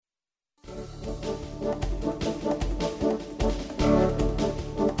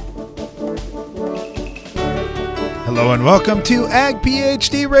Hello and welcome to Ag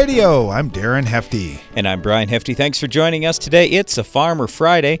PhD Radio. I'm Darren Hefty. And I'm Brian Hefty. Thanks for joining us today. It's a Farmer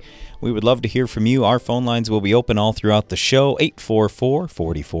Friday. We would love to hear from you. Our phone lines will be open all throughout the show.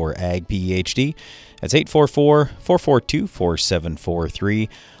 844-44-AG-PHD. That's 844-442-4743.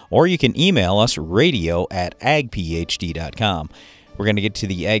 Or you can email us radio@agphd.com. We're going to get to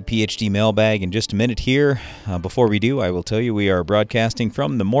the Ag PhD mailbag in just a minute here. Before we do, I will tell you we are broadcasting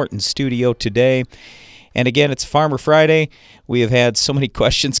from the Morton studio today. And again, it's Farmer Friday. We have had so many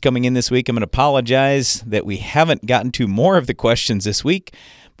questions coming in this week. I'm going to apologize that we haven't gotten to more of the questions this week,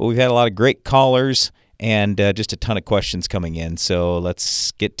 but we've had a lot of great callers and just a ton of questions coming in. So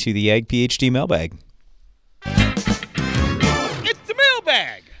let's get to the Ag PhD mailbag. It's the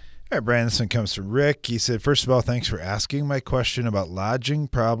mailbag. All right, Brian, this one comes from Rick. He said, first of all, thanks for asking my question about lodging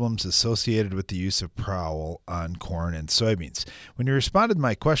problems associated with the use of prowl on corn and soybeans. When you responded to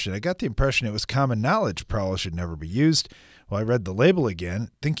my question, I got the impression it was common knowledge prowl should never be used. Well, I read the label again,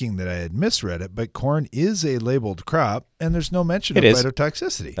 thinking that I had misread it, but corn is a labeled crop, and there's no mention of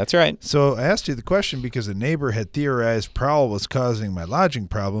phytotoxicity. That's right. So I asked you the question because a neighbor had theorized prowl was causing my lodging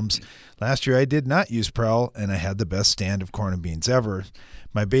problems. Last year, I did not use prowl, and I had the best stand of corn and beans ever.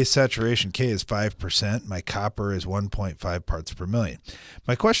 My base saturation K is 5%. My copper is 1.5 parts per million.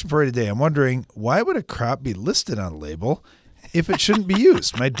 My question for you today, I'm wondering, why would a crop be listed on a label if it shouldn't be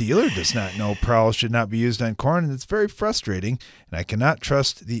used? My dealer does not know prowl should not be used on corn, and it's very frustrating, and I cannot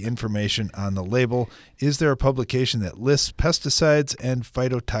trust the information on the label. Is there a publication that lists pesticides and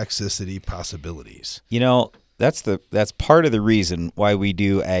phytotoxicity possibilities? You know, that's part of the reason why we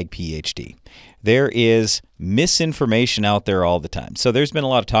do Ag PhD. There is misinformation out there all the time. So there's been a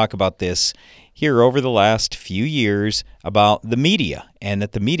lot of talk about this here over the last few years about the media, and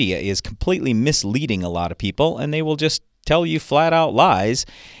that the media is completely misleading a lot of people, and they will just tell you flat out lies,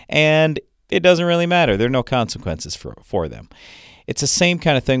 and it doesn't really matter. There are no consequences for them. It's the same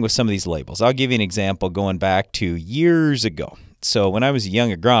kind of thing with some of these labels. I'll give you an example going back to years ago. So when I was a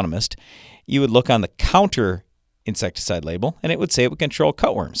young agronomist, you would look on the counter insecticide label, and it would say it would control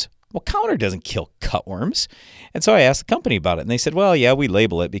cutworms. Well, counter doesn't kill cutworms. And so I asked the company about it, and they said, well, yeah, we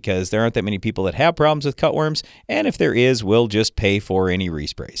label it because there aren't that many people that have problems with cutworms, and if there is, we'll just pay for any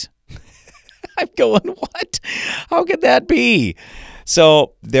resprays. I'm going, what? How could that be?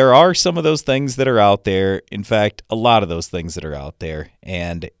 So there are some of those things that are out there. In fact, a lot of those things that are out there,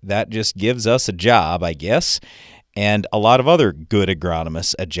 and that just gives us a job, I guess, and a lot of other good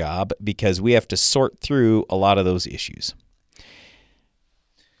agronomists a job, because we have to sort through a lot of those issues.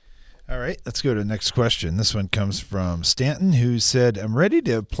 All right, let's go to the next question. This one comes from Stanton, who said, I'm ready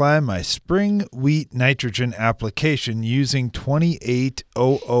to apply my spring wheat nitrogen application using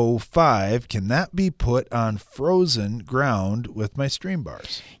 28005. Can that be put on frozen ground with my stream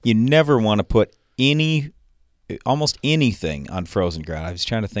bars? You never want to put almost anything on frozen ground. I was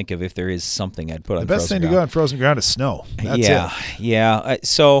trying to think of if there is something I'd put on frozen ground. The best thing to go on frozen ground is snow. That's it. Yeah.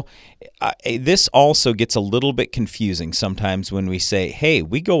 So this also gets a little bit confusing sometimes when we say, hey,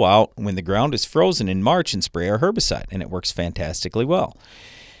 we go out when the ground is frozen in March and spray our herbicide, and it works fantastically well.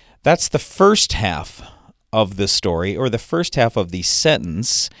 That's the first half of the story, or the first half of the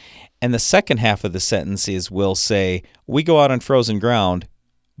sentence. And the second half of the sentence is we'll say, we go out on frozen ground,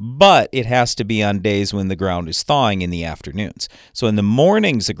 but it has to be on days when the ground is thawing in the afternoons. So in the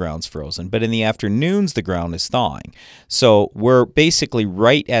mornings, the ground's frozen, but in the afternoons, the ground is thawing. So we're basically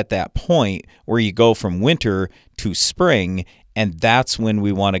right at that point where you go from winter to spring, and that's when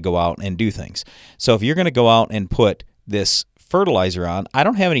we want to go out and do things. So if you're going to go out and put this fertilizer on, I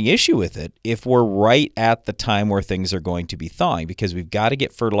don't have any issue with it if we're right at the time where things are going to be thawing, because we've got to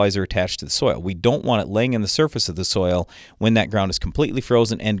get fertilizer attached to the soil. We don't want it laying on the surface of the soil when that ground is completely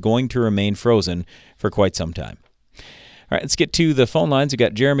frozen and going to remain frozen for quite some time. All right, let's get to the phone lines. We've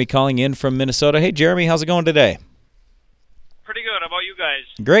got Jeremy calling in from Minnesota. Hey, Jeremy, how's it going today? Pretty good. How about you guys?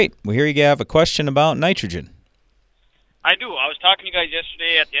 Great. We hear you have a question about nitrogen. I do. I was talking to you guys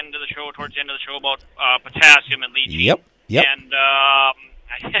yesterday at the end of the show, towards the end of the show, about potassium and leaching. Yep. And I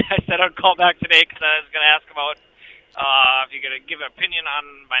said I'd call back today because I was going to ask about if you're going to give an opinion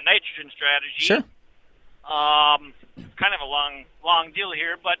on my nitrogen strategy. Sure. It's kind of a long deal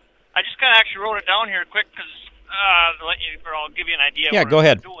here, but I just kind of actually wrote it down here quick because I'll give you an idea of what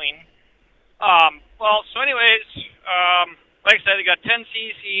I'm doing. So anyways, like I said, I got 10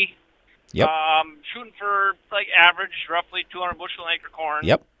 cc. Yep. Shooting for average, roughly 200 bushel an acre corn.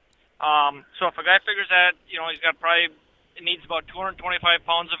 Yep. So if a guy figures that, he's got it needs about 225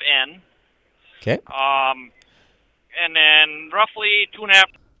 pounds of N. Okay. And then roughly 2.5%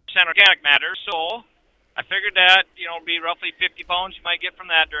 organic matter. So I figured that, it'd be roughly 50 pounds you might get from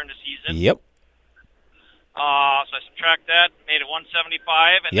that during the season. Yep. So I subtract that, made it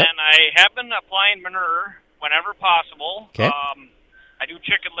 175, and Yep. then I have been applying manure whenever possible. Okay. I do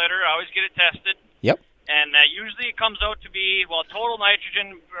chicken litter. I always get it tested. Yep. And usually it comes out to be, well, total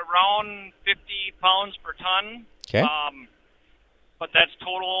nitrogen around 50 pounds per ton. Okay. But that's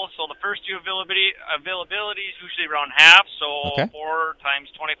total. So the first two availability is usually around half. So Okay. 4 times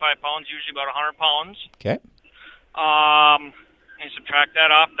 25 pounds, usually about 100 pounds. Okay. And subtract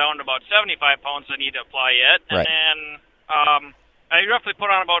that off down to about 75 pounds I need to apply it. And Right. then I roughly put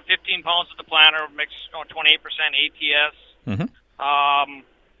on about 15 pounds with the planter, mix 28% ATS. Mm-hmm.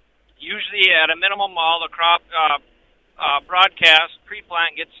 Usually at a minimum, all the crop broadcast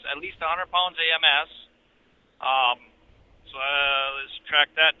pre-plant gets at least 100 pounds AMS. So let's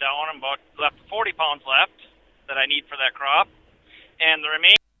subtract that down. I'm about left 40 pounds left that I need for that crop. And the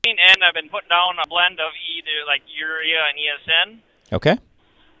remaining end, I've been putting down a blend of either like urea and ESN. Okay.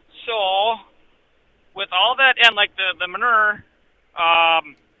 So with all that and like the manure, out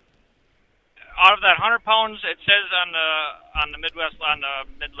of that 100 pounds, it says on the Midwest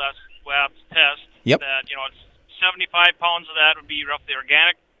Labs test Yep. that it's 75 pounds of that would be roughly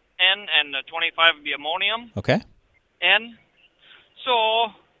organic N, and the 25 would be ammonium Okay. N.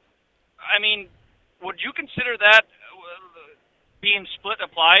 So, I mean, would you consider that being split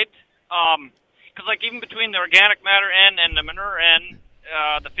applied? Because like even between the organic matter N and the manure N,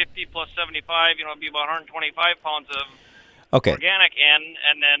 the 50 plus 75, it'd be about 125 pounds of Okay. organic N,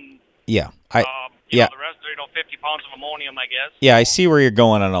 and then Yeah. the rest, 50 pounds of ammonium, I guess. Yeah, I see where you're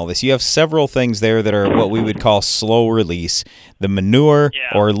going on all this. You have several things there that are what we would call slow release. The manure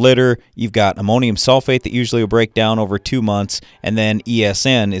or litter, you've got ammonium sulfate that usually will break down over 2 months, and then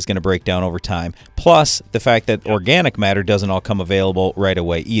ESN is going to break down over time. Plus the fact that organic matter doesn't all come available right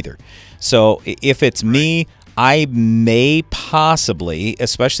away either. So if it's me, I may possibly,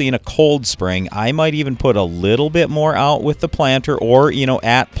 especially in a cold spring, I might even put a little bit more out with the planter or,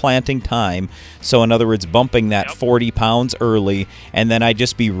 at planting time. So in other words, bumping that 40 pounds early, and then I'd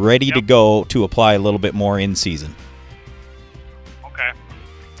just be ready to go to apply a little bit more in season. Okay.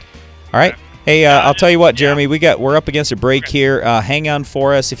 All right. Hey, I'll tell you what, Jeremy, we're up against a break here. Hang on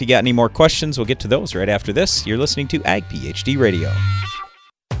for us. If you got any more questions, we'll get to those right after this. You're listening to Ag PhD Radio.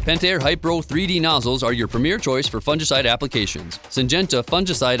 Pentair Hypro 3D nozzles are your premier choice for fungicide applications. Syngenta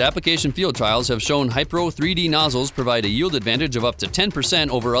fungicide application field trials have shown Hypro 3D nozzles provide a yield advantage of up to 10%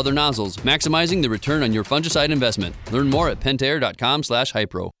 over other nozzles, maximizing the return on your fungicide investment. Learn more at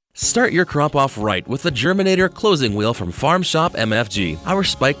pentair.com/hypro. Start your crop off right with the Germinator closing wheel from Farm Shop MFG. Our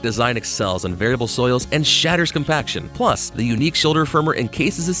spike design excels in variable soils and shatters compaction. Plus, the unique shoulder firmer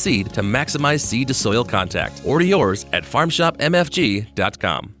encases a seed to maximize seed-to-soil contact. Order yours at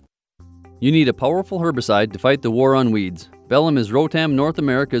farmshopmfg.com. You need a powerful herbicide to fight the war on weeds. Bellum is Rotam North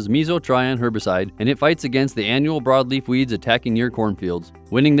America's mesotrione herbicide, and it fights against the annual broadleaf weeds attacking your cornfields.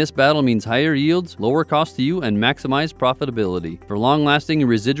 Winning this battle means higher yields, lower cost to you, and maximized profitability. For long-lasting and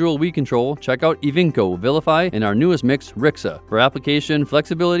residual weed control, check out Evinco, Vilify, and our newest mix, Rixa. For application,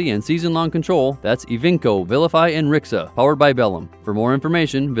 flexibility, and season-long control, that's Evinco, Vilify, and Rixa, powered by Bellum. For more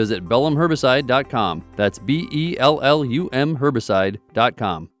information, visit bellumherbicide.com. That's BELLUM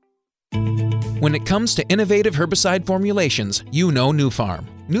herbicide.com. When it comes to innovative herbicide formulations, you know Nufarm.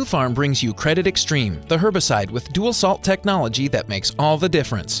 Nufarm brings you Credit Extreme, the herbicide with dual salt technology that makes all the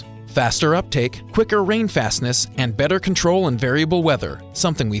difference. Faster uptake, quicker rain fastness, and better control in variable weather,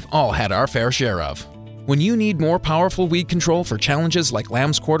 something we've all had our fair share of. When you need more powerful weed control for challenges like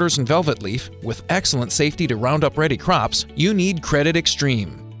lamb's quarters and velvet leaf, with excellent safety to Roundup ready crops, you need Credit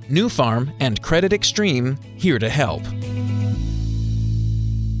Extreme. Nufarm and Credit Extreme, here to help.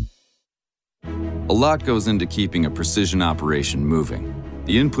 A lot goes into keeping a precision operation moving.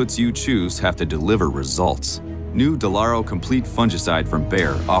 The inputs you choose have to deliver results. New Delaro Complete Fungicide from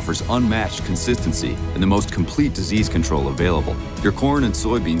Bayer offers unmatched consistency and the most complete disease control available. Your corn and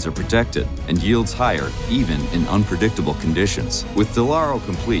soybeans are protected and yields higher even in unpredictable conditions. With Delaro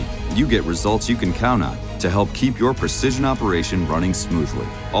Complete, you get results you can count on to help keep your precision operation running smoothly.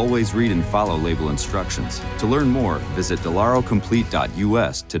 Always read and follow label instructions. To learn more, visit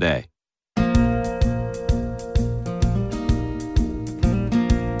delarocomplete.us today.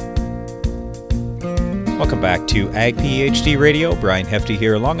 Welcome back to Ag PhD Radio. Brian Hefty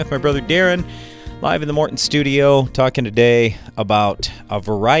here along with my brother Darren, live in the Morton studio, talking today about a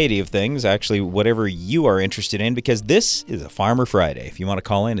variety of things, actually whatever you are interested in, because this is a Farmer Friday. If you want to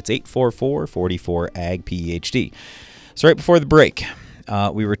call in, it's 844-44-AG-PhD. So right before the break,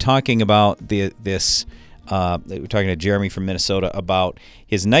 we were talking about we were talking to Jeremy from Minnesota about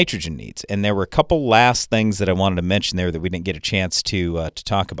his nitrogen needs, and there were a couple last things that I wanted to mention there that we didn't get a chance to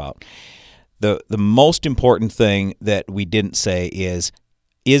talk about. The most important thing that we didn't say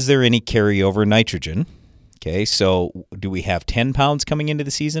is there any carryover nitrogen? Okay, so do we have 10 pounds coming into the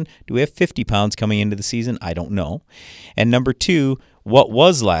season? Do we have 50 pounds coming into the season? I don't know. And number two, what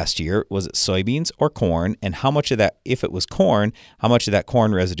was last year? Was it soybeans or corn? And how much of that, if it was corn, how much of that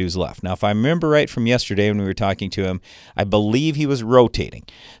corn residue is left? Now, if I remember right from yesterday when we were talking to him, I believe he was rotating.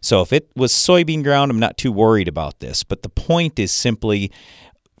 So if it was soybean ground, I'm not too worried about this. But the point is simply,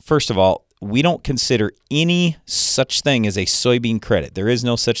 first of all, we don't consider any such thing as a soybean credit. There is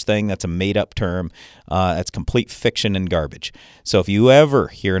no such thing. That's a made-up term. That's complete fiction and garbage. So if you ever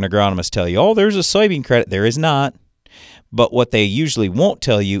hear an agronomist tell you, oh, there's a soybean credit, there is not. But what they usually won't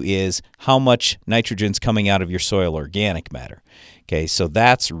tell you is how much nitrogen's coming out of your soil organic matter. Okay, so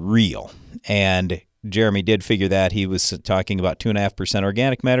that's real. And Jeremy did figure that. He was talking about 2.5%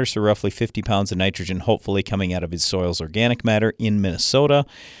 organic matter, so roughly 50 pounds of nitrogen hopefully coming out of his soil's organic matter in Minnesota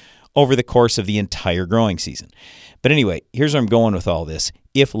over the course of the entire growing season. But anyway, here's where I'm going with all this.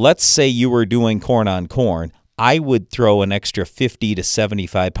 If, let's say, you were doing corn on corn, I would throw an extra 50 to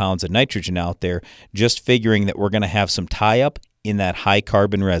 75 pounds of nitrogen out there, just figuring that we're going to have some tie-up in that high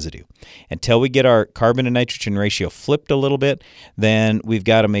carbon residue. Until we get our carbon to nitrogen ratio flipped a little bit, then we've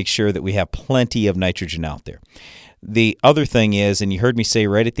got to make sure that we have plenty of nitrogen out there. The other thing is, and you heard me say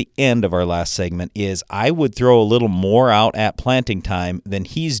right at the end of our last segment, is I would throw a little more out at planting time than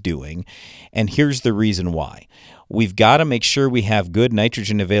he's doing, and here's the reason why. We've got to make sure we have good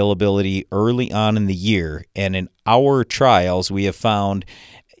nitrogen availability early on in the year, and in our trials we have found,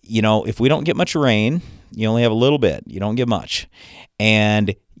 if we don't get much rain, you only have a little bit, you don't get much,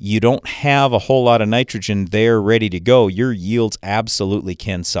 and you don't have a whole lot of nitrogen there ready to go, your yields absolutely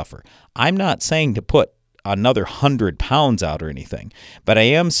can suffer. I'm not saying to put another 100 pounds out or anything, but I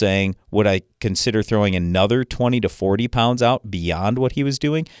am saying, would I consider throwing another 20 to 40 pounds out beyond what he was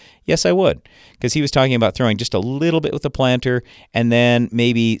doing? Yes, I would, because he was talking about throwing just a little bit with the planter and then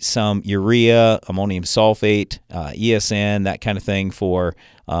maybe some urea, ammonium sulfate, ESN, that kind of thing for,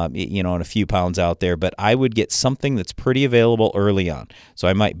 and a few pounds out there. But I would get something that's pretty available early on. So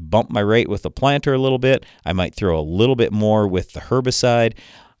I might bump my rate with the planter a little bit. I might throw a little bit more with the herbicide.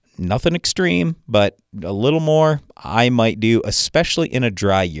 Nothing extreme, but a little more I might do, especially in a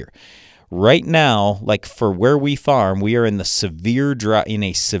dry year. Right now, like for where we farm, we are in a severe drought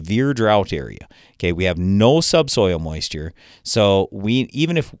area. Okay, we have no subsoil moisture, so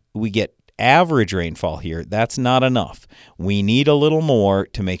even if we get average rainfall here, that's not enough. We need a little more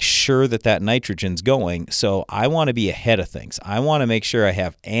to make sure that nitrogen's going. So I want to be ahead of things. I want to make sure I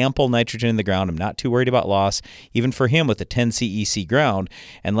have ample nitrogen in the ground. I'm not too worried about loss. Even for him with the 10 CEC ground,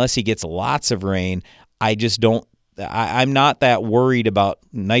 unless he gets lots of rain, I'm not that worried about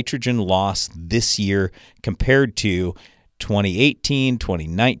nitrogen loss this year compared to 2018,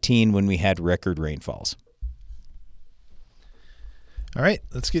 2019 when we had record rainfalls. All right,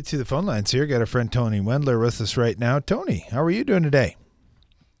 let's get to the phone lines here. Got our friend Tony Wendler with us right now. Tony, how are you doing today?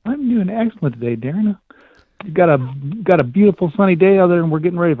 I'm doing excellent today, Darren. We've got a beautiful sunny day out there, and we're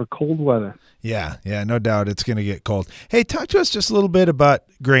getting ready for cold weather. Yeah, no doubt it's going to get cold. Hey, talk to us just a little bit about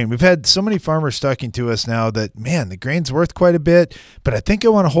grain. We've had so many farmers talking to us now that, man, the grain's worth quite a bit, but I think I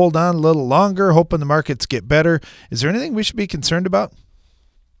want to hold on a little longer, hoping the markets get better. Is there anything we should be concerned about?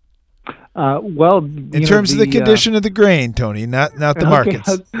 In terms of the condition of the grain, Tony, not the markets.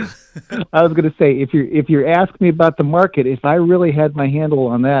 I was going to say, if you're asking me about the market, if I really had my handle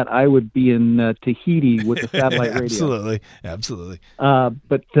on that, I would be in Tahiti with the satellite radio. Absolutely.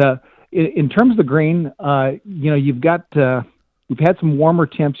 But in terms of the grain, we've had some warmer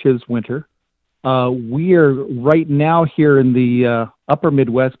temps here this winter. We are right now here in the upper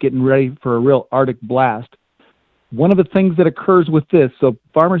Midwest getting ready for a real Arctic blast. One of the things that occurs with this, so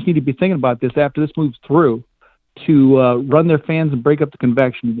farmers need to be thinking about this after this moves through, to run their fans and break up the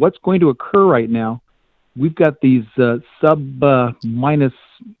convection. What's going to occur right now, we've got these minus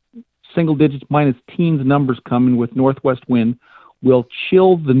single digits, minus teens numbers coming with northwest wind, will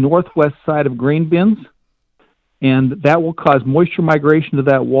chill the northwest side of grain bins, and that will cause moisture migration to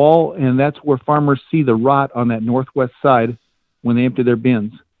that wall, and that's where farmers see the rot on that northwest side when they empty their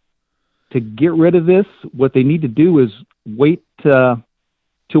bins. To get rid of this, what they need to do is wait till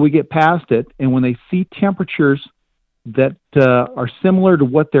we get past it, and when they see temperatures that are similar to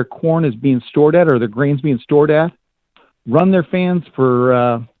what their corn is being stored at or their grain's being stored at, run their fans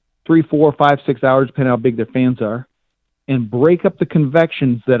for 3, 4, 5, 6 hours, depending on how big their fans are, and break up the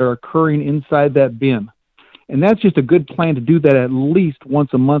convections that are occurring inside that bin. And that's just a good plan to do that at least once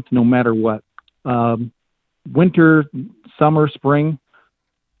a month, no matter what. Winter, summer, spring,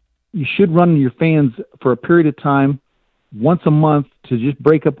 you should run your fans for a period of time once a month to just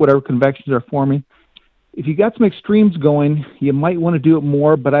break up whatever convections are forming. If you got some extremes going, you might want to do it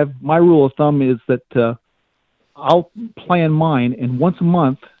more, but my rule of thumb is that I'll plan mine, and once a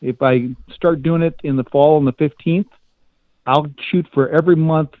month, if I start doing it in the fall on the 15th, I'll shoot for every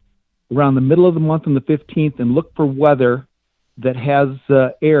month around the middle of the month on the 15th and look for weather that has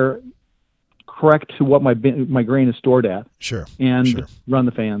air correct to what my grain is stored at. Sure. And run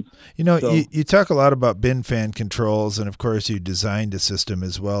the fans. You know, you talk a lot about bin fan controls, and of course you designed a system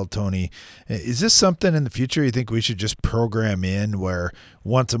as well, Tony. Is this something in the future you think we should just program in where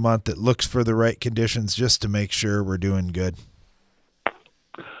once a month it looks for the right conditions just to make sure we're doing good?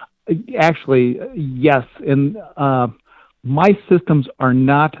 Actually, yes. And my systems are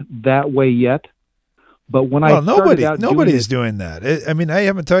not that way yet. But when nobody's doing that. I mean, I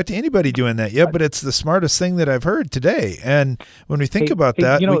haven't talked to anybody doing that yet, but it's the smartest thing that I've heard today. And when we think about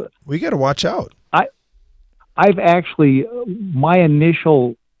that, we got to watch out. I've actually, my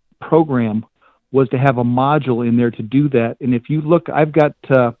initial program was to have a module in there to do that. And if you look, I've got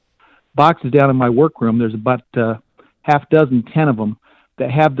boxes down in my workroom. There's about 10 of them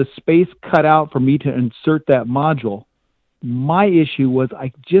that have the space cut out for me to insert that module. My issue was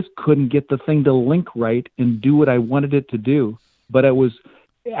I just couldn't get the thing to link right and do what I wanted it to do. But it was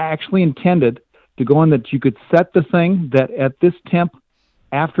actually intended to go in that you could set the thing that at this temp,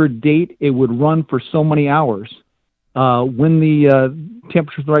 after a date, it would run for so many hours when the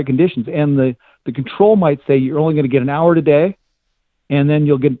temperature's in the right conditions. And the control might say you're only going to get an hour today, and then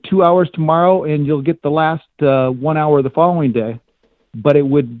you'll get 2 hours tomorrow, and you'll get the last 1 hour the following day. But it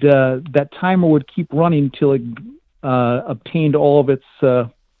would that timer would keep running till it obtained all of its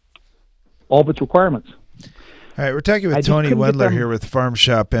requirements. All right, we're talking with Tony Wendler here with Farm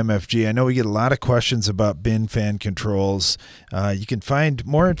Shop MFG. I know we get a lot of questions about bin fan controls. You can find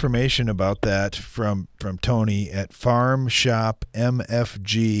more information about that from Tony at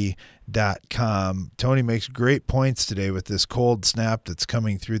farmshopmfg.com. Tony makes great points today with this cold snap that's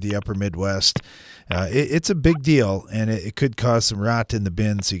coming through the upper Midwest. It's a big deal, and it could cause some rot in the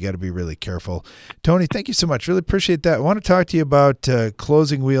bin, so you got to be really careful. Tony, thank you so much. Really appreciate that. I want to talk to you about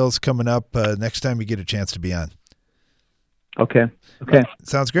closing wheels coming up next time you get a chance to be on. Okay.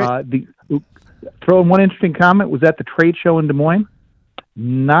 Sounds great. Throw in one interesting comment. Was at the trade show in Des Moines.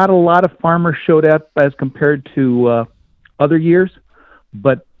 Not a lot of farmers showed up as compared to other years,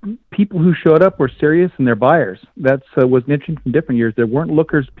 but people who showed up were serious and they're buyers. That's was an interesting from different years. There weren't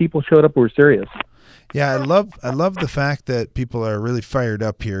lookers. People showed up who were serious. Yeah, I love the fact that people are really fired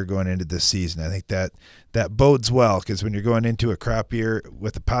up here going into this season. I think that bodes well, because when you're going into a crop year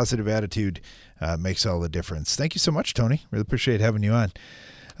with a positive attitude, makes all the difference. Thank you so much, Tony. Really appreciate having you on.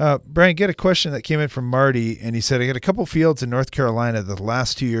 Brian, get a question that came in from Marty, and he said, I got a couple fields in North Carolina that the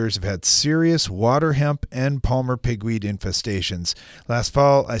last 2 years have had serious water hemp and palmer pigweed infestations. Last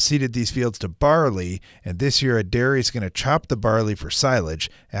fall, I seeded these fields to barley, and this year a dairy is going to chop the barley for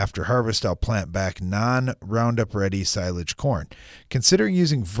silage. After harvest, I'll plant back non-Roundup ready silage corn. Considering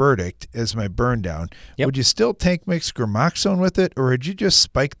using Verdict as my burn down, would you still tank mix Gramoxone with it, or would you just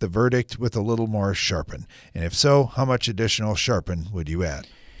spike the Verdict with a little more Sharpen? And if so, how much additional Sharpen would you add?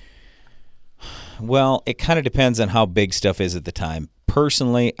 Well, it kind of depends on how big stuff is at the time.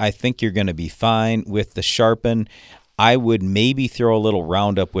 Personally, I think you're going to be fine with the Sharpen. I would maybe throw a little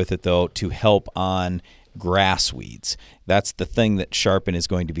Roundup with it, though, to help on grass weeds. That's the thing that Sharpen is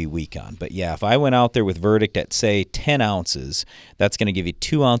going to be weak on. But yeah, if I went out there with Verdict at, say, 10 ounces, that's going to give you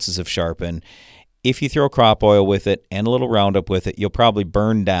 2 ounces of Sharpen. If you throw crop oil with it and a little Roundup with it, you'll probably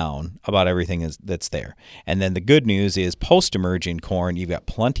burn down about everything that's there. And then the good news is post-emerging corn, you've got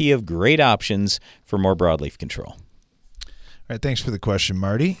plenty of great options for more broadleaf control. All right, thanks for the question,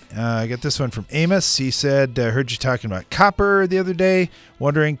 Marty. I got this one from Amos. He said, I heard you talking about copper the other day,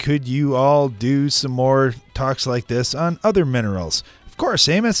 wondering could you all do some more talks like this on other minerals? Of course,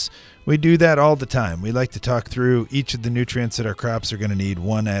 Amos. We do that all the time. We like to talk through each of the nutrients that our crops are going to need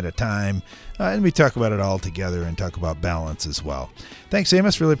one at a time, and we talk about it all together and talk about balance as well. Thanks,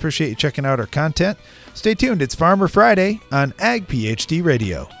 Amos. Really appreciate you checking out our content. Stay tuned. It's Farmer Friday on Ag PhD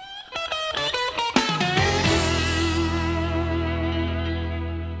Radio.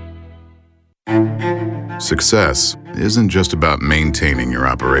 Success isn't just about maintaining your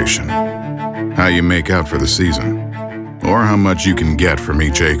operation, how you make out for the season, or how much you can get from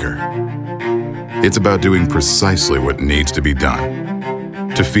each acre. It's about doing precisely what needs to be done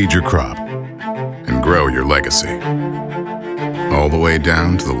to feed your crop and grow your legacy, all the way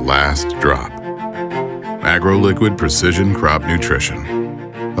down to the last drop. AgroLiquid Precision Crop Nutrition.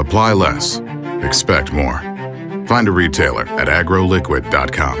 Apply less, expect more. Find a retailer at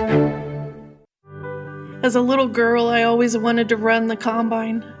agroliquid.com. As a little girl, I always wanted to run the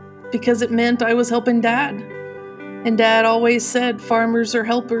combine because it meant I was helping Dad. And Dad always said farmers are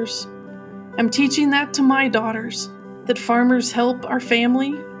helpers. I'm teaching that to my daughters, that farmers help our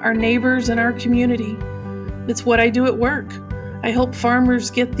family, our neighbors, and our community. It's what I do at work. I help farmers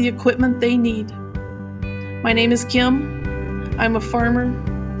get the equipment they need. My name is Kim. I'm a farmer,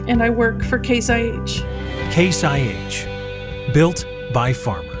 and I work for Case IH. Case IH, built by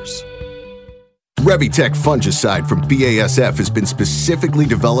farmers. Revitec fungicide from BASF has been specifically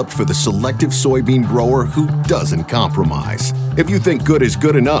developed for the selective soybean grower who doesn't compromise. If you think good is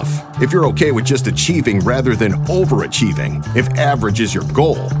good enough, if you're okay with just achieving rather than overachieving, if average is your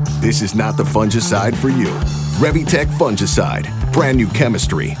goal, this is not the fungicide for you. Revitec fungicide, brand new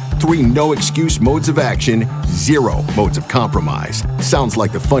chemistry, 3 no-excuse modes of action, 0 modes of compromise. Sounds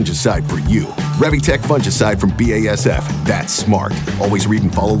like the fungicide for you. Revitec fungicide from BASF. That's smart. Always read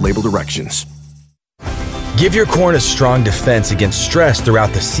and follow label directions. Give your corn a strong defense against stress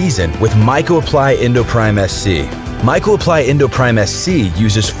throughout the season with MycoApply Endoprime SC. MycoApply Endoprime SC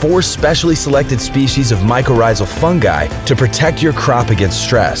uses 4 specially selected species of mycorrhizal fungi to protect your crop against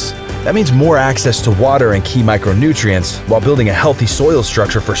stress. That means more access to water and key micronutrients while building a healthy soil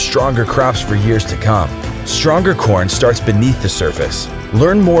structure for stronger crops for years to come. Stronger corn starts beneath the surface.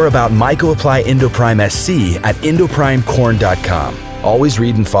 Learn more about MycoApply Endoprime SC at endoprimecorn.com. Always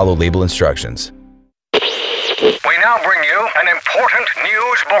read and follow label instructions. We now bring you an important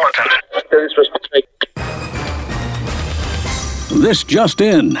news bulletin. This just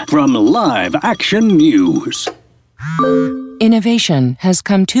in from Live Action News. Innovation has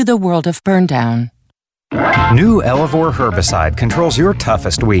come to the world of burndown. New Elevore herbicide controls your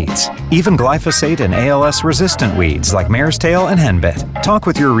toughest weeds, even glyphosate and ALS-resistant weeds like mare's tail and henbit. Talk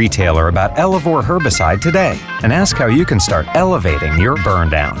with your retailer about Elevore herbicide today and ask how you can start elevating your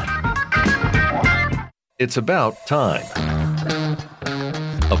burndown. It's about time.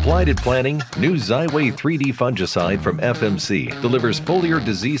 Applied at planting, new Xyway 3D fungicide from FMC delivers foliar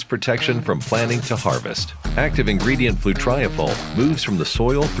disease protection from planting to harvest. Active ingredient flutriafol moves from the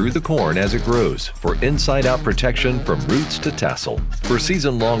soil through the corn as it grows for inside-out protection from roots to tassel. For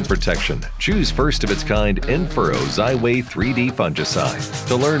season-long protection, choose first of its kind In-Furrow Xyway 3D fungicide.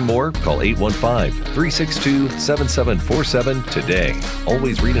 To learn more, call 815-362-7747 today.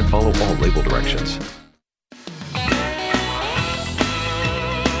 Always read and follow all label directions.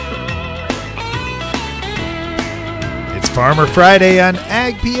 Farmer Friday on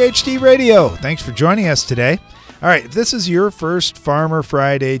Ag PhD Radio. Thanks for joining us today. All right, if this is your first Farmer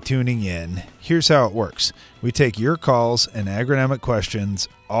Friday tuning in, here's how it works. We take your calls and agronomic questions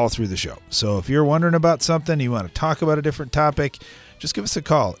all through the show. So if you're wondering about something, you want to talk about a different topic, just give us a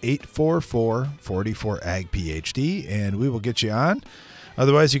call, 844-44-AG-PHD, and we will get you on.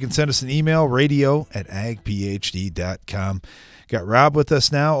 Otherwise, you can send us an email, radio@agphd.com. Got Rob with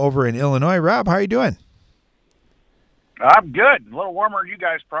us now over in Illinois. Rob, how are you doing? I'm good. A little warmer than you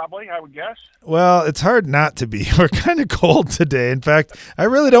guys probably, I would guess. Well, it's hard not to be. We're kind of cold today. In fact, I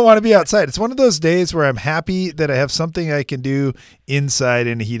really don't want to be outside. It's one of those days where I'm happy that I have something I can do inside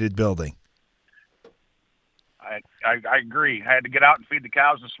in a heated building. I agree. I had to get out and feed the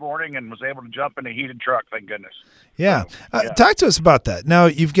cows this morning and was able to jump in a heated truck, thank goodness. Yeah. Talk to us about that. Now,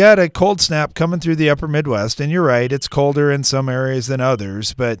 you've got a cold snap coming through the upper Midwest, and you're right, it's colder in some areas than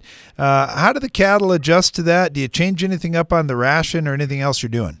others, but how do the cattle adjust to that? Do you change anything up on the ration or anything else you're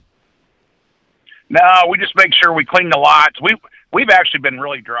doing? No, we just make sure we clean the lots. We've actually been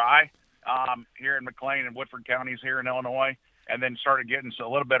really dry here in McLean and Woodford counties here in Illinois, and then started getting a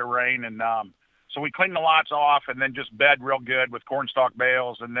little bit of rain, and so we clean the lots off and then just bed real good with cornstalk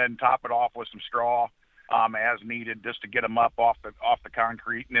bales and then top it off with some straw as needed, just to get them up off the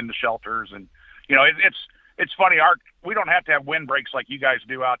concrete and in the shelters. And it's funny, we don't have to have windbreaks like you guys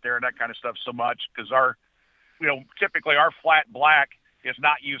do out there and that kind of stuff so much, because typically our flat black is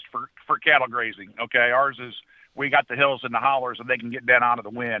not used for cattle grazing. Okay, ours is, we got the hills and the hollers and they can get down out of the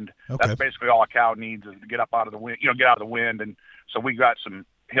wind. Okay. That's basically all a cow needs, is to get up out of the wind, get out of the wind. And so we got some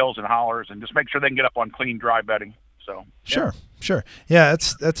hills and hollers and just make sure they can get up on clean, dry bedding. So Sure. Yeah,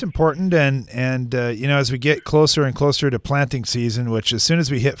 that's important. And as we get closer and closer to planting season, which as soon as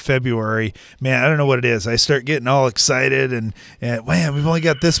we hit February, man, I don't know what it is. I start getting all excited and man, we've only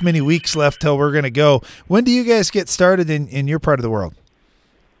got this many weeks left till we're going to go. When do you guys get started in your part of the world?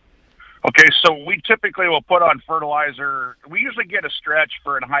 Okay, so we typically will put on fertilizer. We usually get a stretch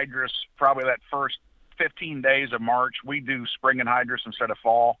for anhydrous probably that first 15 days of March. We do spring anhydrous instead of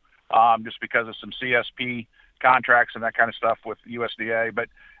fall, just because of some CSP contracts and that kind of stuff with USDA. But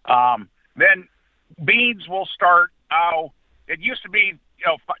then beans will start. It used to be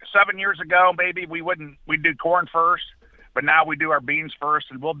 7 years ago, maybe we'd do corn first, but now we do our beans first,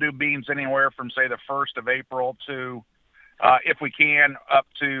 and we'll do beans anywhere from, say, the 1st of April to, if we can, up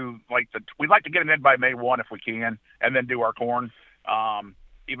to we'd like to get them in by May 1 if we can, and then do our corn.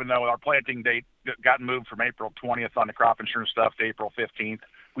 Even though our planting date got moved from April 20th on the crop insurance stuff to April 15th,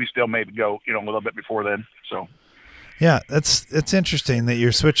 we still maybe go, a little bit before then. So. Yeah, it's interesting that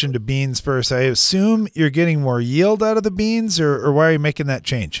you're switching to beans first. I assume you're getting more yield out of the beans, or why are you making that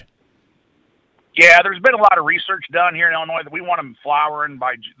change? Yeah, there's been a lot of research done here in Illinois that we want them flowering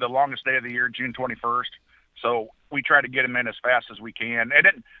by the longest day of the year, June 21st. So we try to get them in as fast as we can. And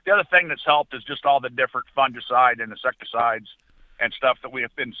then the other thing that's helped is just all the different fungicide and insecticides and stuff that we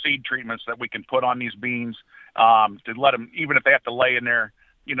have been seed treatments that we can put on these beans to let them, even if they have to lay in there,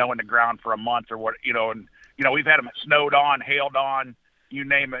 in the ground for a month or what, and we've had them snowed on, hailed on, you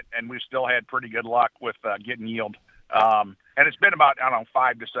name it, and we've still had pretty good luck with getting yield. And it's been about,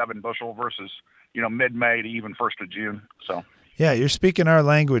 5 to 7 bushel versus, mid-May to even 1st of June. So. Yeah, you're speaking our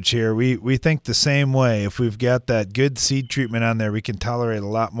language here. We think the same way. If we've got that good seed treatment on there, we can tolerate a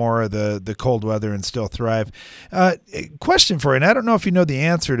lot more of the cold weather and still thrive. Question for you, and I don't know if you know the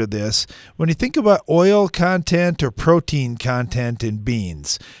answer to this. When you think about oil content or protein content in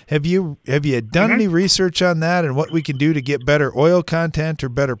beans, have you done any research on that and what we can do to get better oil content or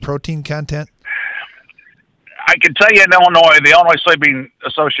better protein content? I can tell you in Illinois, the Illinois Soybean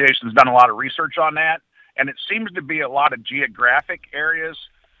Association has done a lot of research on that. And it seems to be a lot of geographic areas.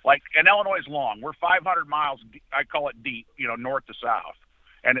 And Illinois is long. We're 500 miles, I call it deep, north to south.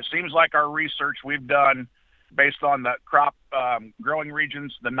 And it seems like our research we've done based on the crop growing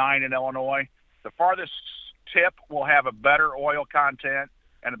regions, the 9 in Illinois, the farthest tip will have a better oil content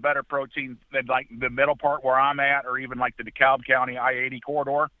and a better protein than like the middle part where I'm at, or even like the DeKalb County I-80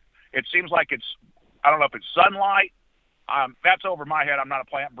 corridor. It seems like I don't know if it's sunlight. That's over my head. I'm not a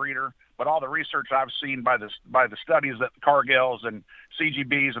plant breeder. But all the research I've seen by the studies that Cargill's and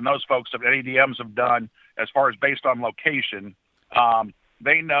CGBs and those folks at ADMs have done, as far as based on location,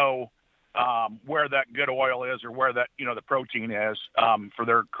 they know where that good oil is or where that the protein is for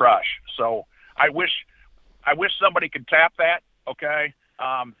their crush. So I wish somebody could tap that. Okay,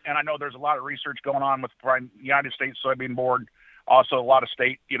 and I know there's a lot of research going on with the United States Soybean Board, also a lot of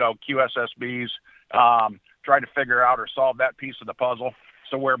state QSSBs trying to figure out or solve that piece of the puzzle.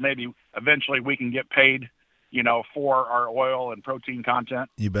 So where maybe eventually we can get paid, for our oil and protein content.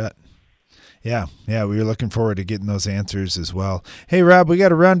 You bet. Yeah, we were looking forward to getting those answers as well. Hey, Rob, we got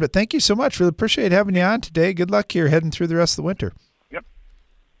to run, but thank you so much. Really appreciate having you on today. Good luck here heading through the rest of the winter.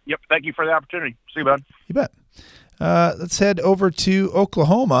 Yep. Thank you for the opportunity. See you, bud. You bet. Let's head over to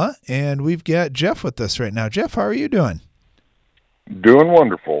Oklahoma, and we've got Jeff with us right now. Jeff, how are you doing? Doing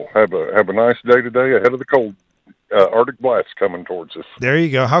wonderful. Have a nice day today ahead of the cold Arctic blast coming towards us. There you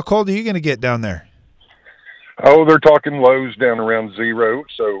go. How cold are you going to get down there? Oh, they're talking lows down around 0,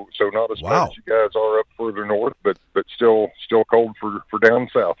 so not as bad as you guys are up further north, but still cold for down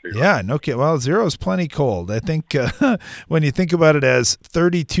south here. Yeah, no kidding. Well, 0 is plenty cold. I think when you think about it as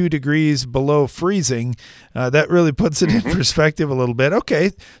 32 degrees below freezing, that really puts it in perspective a little bit.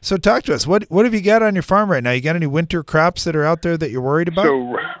 Okay, so talk to us. What have you got on your farm right now? You got any winter crops that are out there that you're worried about?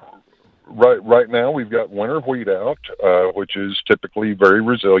 So right now we've got winter wheat out, which is typically very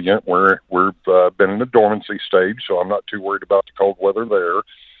resilient. We've been in a dormancy stage, so I'm not too worried about the cold weather there.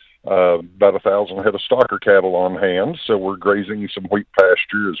 About 1,000 head of stocker cattle on hand, so we're grazing some wheat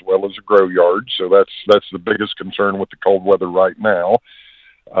pasture as well as a grow yard. So that's the biggest concern with the cold weather right now.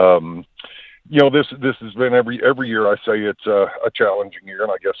 This has been every year. I say it's a challenging year,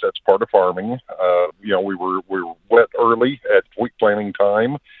 and I guess that's part of farming. We were wet early at wheat planting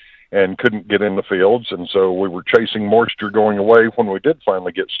time and couldn't get in the fields, and so we were chasing moisture going away when we did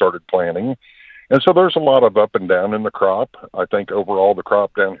finally get started planting. And so there's a lot of up and down in the crop. I think overall the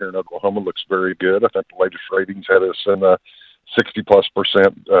crop down here in Oklahoma looks very good. I think the latest ratings had us in a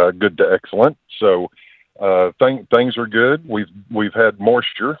 60+% good to excellent. So things are good. We've had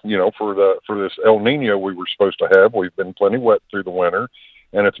moisture, for this El Nino we were supposed to have. We've been plenty wet through the winter,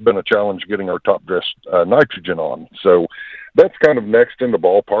 and it's been a challenge getting our top dress nitrogen on. So that's kind of next in the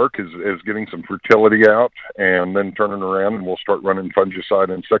ballpark is getting some fertility out and then turning around, and we'll start running fungicide,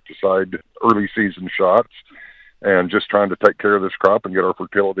 insecticide, early season shots, and just trying to take care of this crop and get our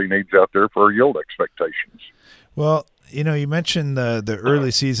fertility needs out there for our yield expectations. Well, you mentioned the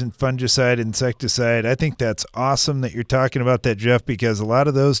early season fungicide, insecticide. I think that's awesome that you're talking about that, Jeff, because a lot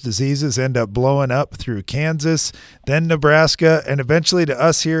of those diseases end up blowing up through Kansas, then Nebraska, and eventually to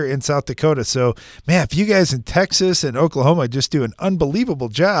us here in South Dakota. So, man, if you guys in Texas and Oklahoma just do an unbelievable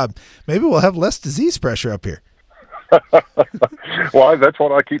job, maybe we'll have less disease pressure up here. Well, that's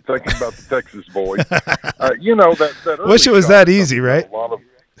what I keep thinking about the Texas boys. You know, that wish it was that easy, right?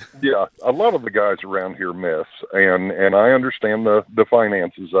 A lot of the guys around here miss, and I understand the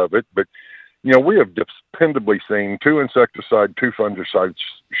finances of it, but you know, we have dependably seen 2 insecticide, 2 fungicide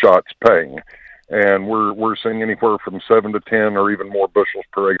shots paying, and we're seeing anywhere from 7 to 10 or even more bushels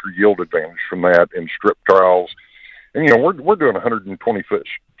per acre yield advantage from that in strip trials. And you know, we're doing 120 foot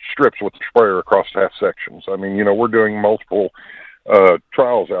strips with the sprayer across half sections. I mean, you know, we're doing multiple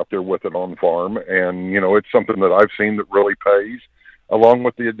trials out there with it on farm, and you know, it's something that I've seen that really pays, along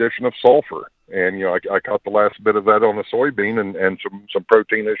with the addition of sulfur. And you know, I caught the last bit of that on a soybean and some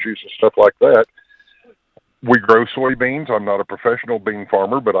protein issues and stuff like that. We grow soybeans. I'm not a professional bean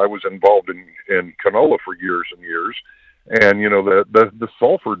farmer, but I was involved in canola for years and years. And you know, the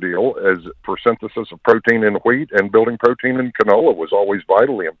sulfur deal as for synthesis of protein in wheat and building protein in canola was always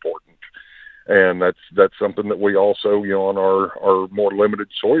vitally important. And that's something that we also, you know, on our more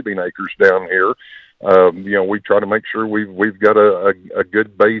limited soybean acres down here, you know, we try to make sure we've got a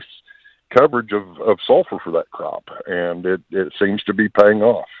good base coverage of sulfur for that crop, and it seems to be paying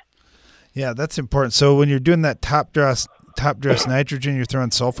off. Yeah, that's important. So when you're doing that top dress nitrogen, you're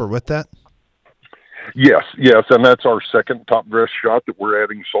throwing sulfur with that? Yes, and that's our second top dress shot that we're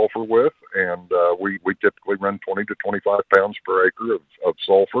adding sulfur with, and we typically run 20 to 25 pounds per acre of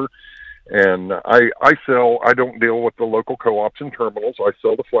sulfur. And I don't deal with the local co-ops and terminals. I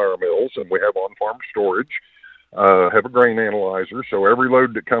sell to flour mills, and we have on-farm storage, have a grain analyzer. So every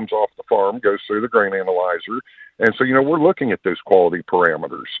load that comes off the farm goes through the grain analyzer. And so, you know, we're looking at those quality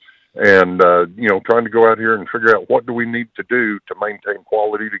parameters and, you know, trying to go out here and figure out what do we need to do to maintain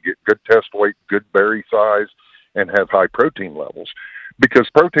quality, to get good test weight, good berry size, and have high protein levels. Because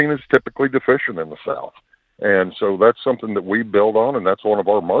protein is typically deficient in the South. And so that's something that we build on, and that's one of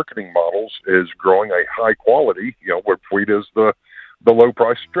our marketing models is growing a high quality, you know, where wheat is the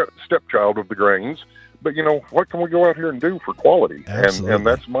low-price stepchild of the grains. But, you know, what can we go out here and do for quality? And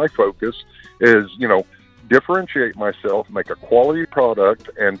that's my focus is, you know, differentiate myself, make a quality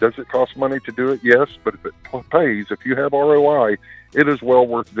product, and does it cost money to do it? Yes, but if it pays, if you have ROI, it is well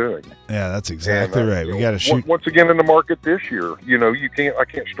worth doing. Yeah, that's exactly right. We got to shoot. Once again, in the market this year, you know, I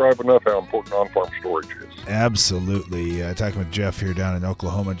can't strive enough how important on-farm storage is. Absolutely. Talking with Jeff here down in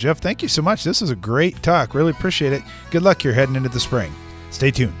Oklahoma. Jeff, thank you so much. This is a great talk. Really appreciate it. Good luck here heading into the spring.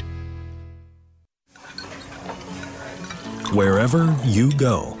 Stay tuned. Wherever you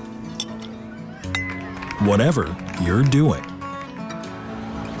go, whatever you're doing,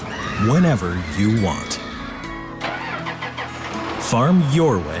 whenever you want. Farm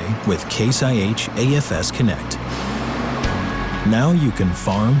your way with Case IH AFS Connect. Now you can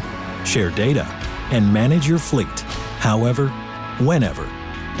farm, share data, and manage your fleet however, whenever,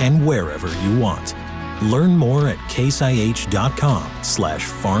 and wherever you want. Learn more at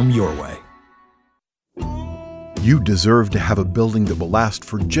caseih.com/farmyourway. You deserve to have a building that will last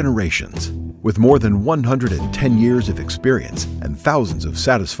for generations. With more than 110 years of experience and thousands of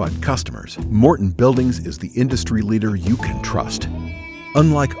satisfied customers, Morton Buildings is the industry leader you can trust.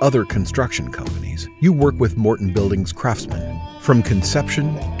 Unlike other construction companies, you work with Morton Buildings craftsmen from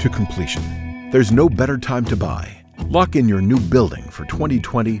conception to completion. There's no better time to buy. Lock in your new building for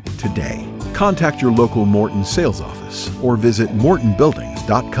 2020 today. Contact your local Morton sales office or visit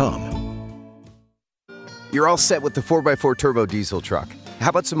mortonbuildings.com. You're all set with the 4x4 turbo diesel truck. How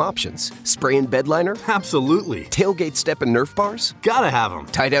about some options? Spray and bed liner? Absolutely. Tailgate step and Nerf bars? Gotta have them.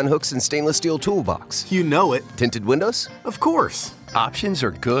 Tie-down hooks and stainless steel toolbox? You know it. Tinted windows? Of course. Options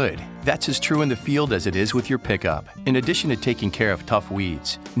are good. That's as true in the field as it is with your pickup. In addition to taking care of tough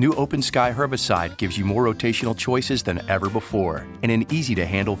weeds, new Open Sky herbicide gives you more rotational choices than ever before and an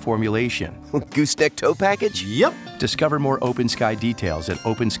easy-to-handle formulation. Gooseneck tow package? Yep. Discover more Open Sky details at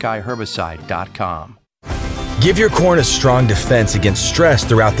openskyherbicide.com. Give your corn a strong defense against stress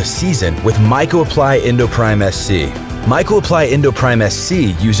throughout the season with MycoApply Endoprime SC. MycoApply Endoprime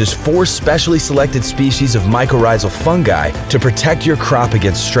SC uses 4 specially selected species of mycorrhizal fungi to protect your crop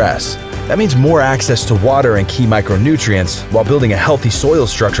against stress. That means more access to water and key micronutrients while building a healthy soil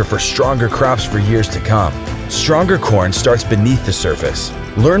structure for stronger crops for years to come. Stronger corn starts beneath the surface.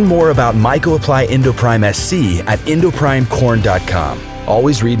 Learn more about MycoApply Endoprime SC at endoprimecorn.com.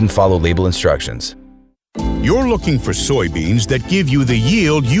 Always read and follow label instructions. You're looking for soybeans that give you the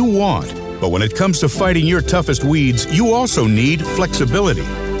yield you want. But when it comes to fighting your toughest weeds, you also need flexibility.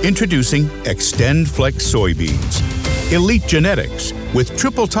 Introducing XtendFlex soybeans. Elite genetics with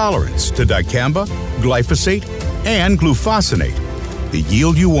triple tolerance to dicamba, glyphosate, and glufosinate. The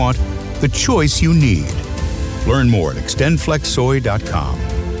yield you want, the choice you need. Learn more at extendflexsoy.com.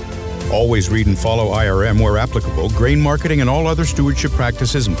 Always read and follow IRM where applicable, grain marketing, and all other stewardship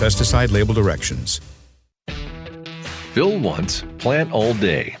practices and pesticide label directions. Fill once, plant all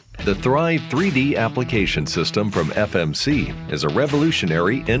day. The Thrive 3D application system from FMC is a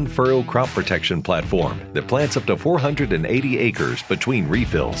revolutionary in-furrow crop protection platform that plants up to 480 acres between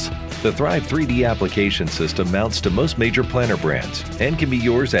refills. The Thrive 3D application system mounts to most major planter brands and can be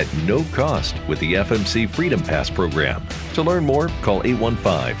yours at no cost with the FMC Freedom Pass program. To learn more, call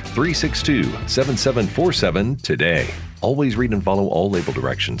 815-362-7747 today. Always read and follow all label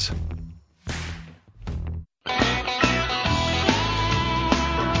directions.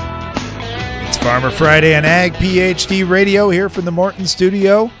 Farmer Friday on Ag PhD Radio here from the Morton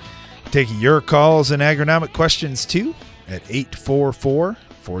Studio. Taking your calls and agronomic questions too at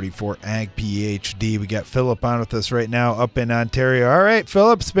 844-44-AG-PHD. We got Philip on with us right now up in Ontario. All right,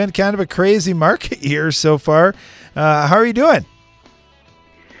 Philip, it's been kind of a crazy market year so far. How are you doing?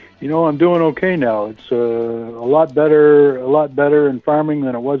 You know, I'm doing okay now. It's a lot better in farming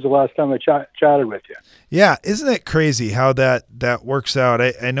than it was the last time I chatted with you. Yeah, isn't it crazy how that works out?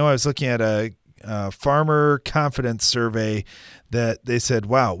 I know I was looking at a farmer confidence survey that they said,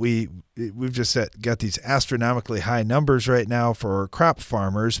 wow, we've just got these astronomically high numbers right now for crop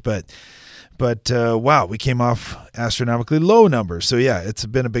farmers, but wow, we came off astronomically low numbers. So yeah, it's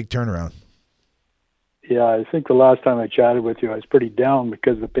been a big turnaround. Yeah, I think the last time I chatted with you, I was pretty down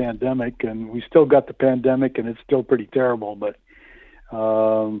because of the pandemic, and we still got the pandemic, and it's still pretty terrible, but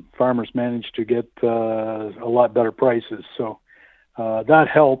farmers managed to get a lot better prices. So that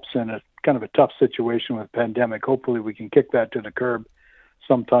helps in a kind of a tough situation with the pandemic. Hopefully we can kick that to the curb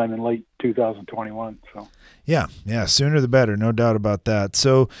sometime in late 2021. So yeah, sooner the better, no doubt about that.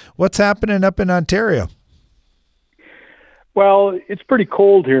 So what's happening up in Ontario? Well, it's pretty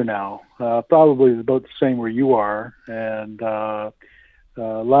cold here now, probably about the same where you are. And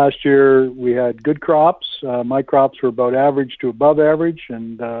last year we had good crops. My crops were about average to above average.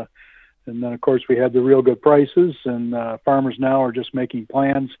 And then, of course, we had the real good prices. And farmers now are just making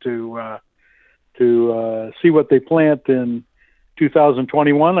plans to see what they plant in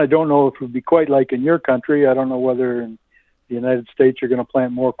 2021. I don't know if it would be quite like in your country. I don't know whether in the United States you're going to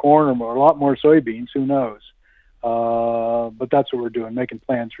plant more corn or a lot more soybeans. Who knows? But that's what we're doing, making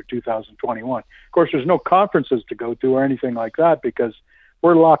plans for 2021. Of course, there's no conferences to go to or anything like that because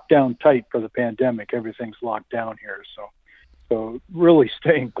we're locked down tight for the pandemic. Everything's locked down here. So really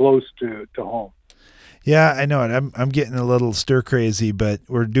staying close to home. Yeah, I know it. I'm getting a little stir crazy, but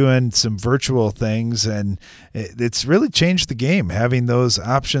we're doing some virtual things, and it's really changed the game, having those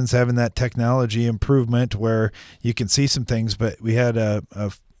options, having that technology improvement where you can see some things. But we had a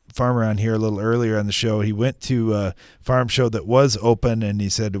farmer on here a little earlier on the show. He went to a farm show that was open, and he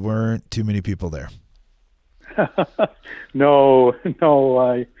said there weren't too many people there. No,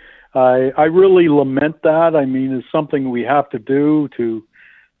 I really lament that. I mean, it's something we have to do to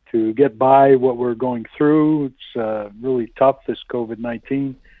get by what we're going through. It's really tough, this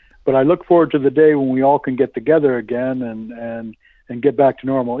COVID-19. But I look forward to the day when we all can get together again and get back to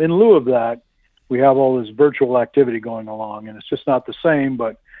normal. In lieu of that, we have all this virtual activity going along, and it's just not the same,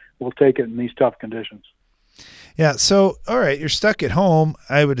 but we'll take it in these tough conditions. Yeah. So, all right, you're stuck at home.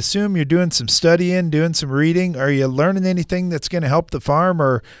 I would assume you're doing some studying, doing some reading. Are you learning anything that's going to help the farm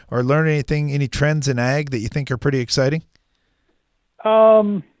or learn any trends in ag that you think are pretty exciting?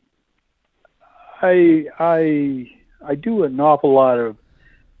 I do an awful lot of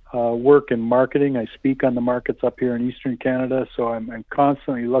work in marketing. I speak on the markets up here in Eastern Canada, so I'm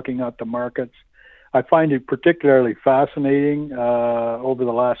constantly looking at the markets. I find it particularly fascinating over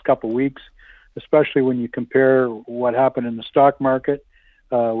the last couple of weeks, especially when you compare what happened in the stock market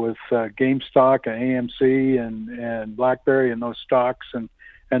with GameStop and AMC and BlackBerry and those stocks and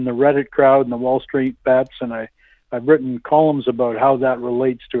the Reddit crowd and the Wall Street bets. And I've written columns about how that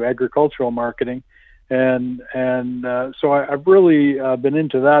relates to agricultural marketing. And so I've really been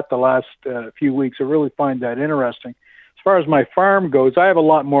into that the last few weeks. I really find that interesting. As far as my farm goes, I have a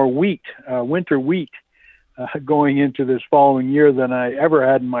lot more wheat, winter wheat, going into this following year than I ever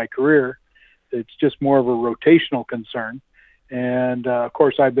had in my career. It's just more of a rotational concern. And, of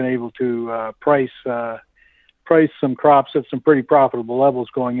course, I've been able to price some crops at some pretty profitable levels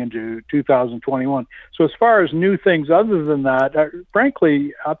going into 2021. So as far as new things other than that,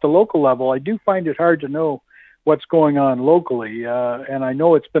 frankly, at the local level, I do find it hard to know what's going on locally. And I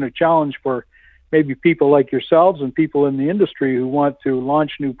know it's been a challenge for maybe people like yourselves and people in the industry who want to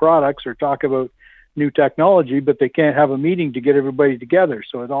launch new products or talk about new technology, but they can't have a meeting to get everybody together.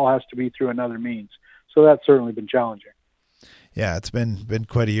 So it all has to be through another means. So that's certainly been challenging. Yeah, it's been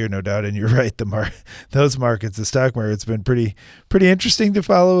quite a year, no doubt, and you're right. Those markets, the stock market's been pretty interesting to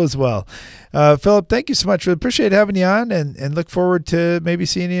follow as well. Philip, thank you so much. We appreciate having you on, and look forward to maybe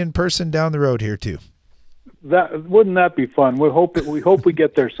seeing you in person down the road here too. Wouldn't that be fun? We hope we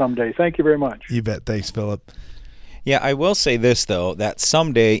get there someday. Thank you very much. You bet. Thanks, Philip. Yeah, I will say this though, that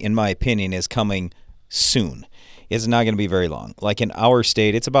someday, in my opinion, is coming soon. It's not going to be very long. Like in our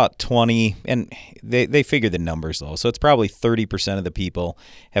state, it's about 20, and they figure the numbers though. So it's probably 30% of the people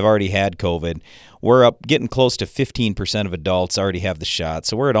have already had COVID. We're up getting close to 15% of adults already have the shot.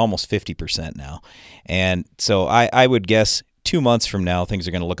 So we're at almost 50% now. And so I would guess 2 months from now, things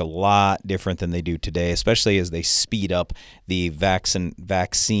are going to look a lot different than they do today, especially as they speed up the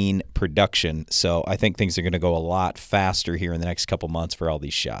vaccine production. So I think things are going to go a lot faster here in the next couple months for all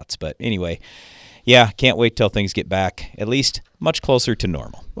these shots. But anyway, yeah, can't wait till things get back at least much closer to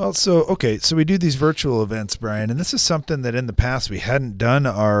normal. Well, so we do these virtual events, Brian, and this is something that in the past we hadn't done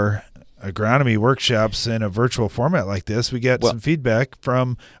our agronomy workshops in a virtual format like this. We got some feedback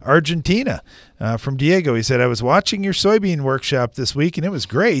from Argentina, from Diego. He said, I was watching your soybean workshop this week, and it was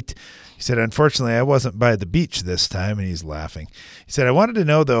great. He said, unfortunately, I wasn't by the beach this time, and he's laughing. He said, I wanted to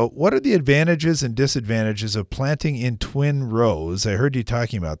know, though, what are the advantages and disadvantages of planting in twin rows? I heard you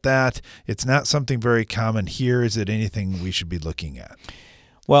talking about that. It's not something very common here. Is it anything we should be looking at?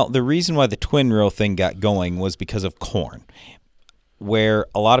 Well, the reason why the twin row thing got going was because of corn, where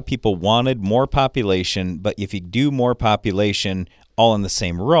a lot of people wanted more population, but if you do more population all in the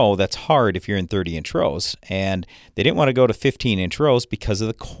same row, that's hard if you're in 30-inch rows. And they didn't want to go to 15-inch rows because of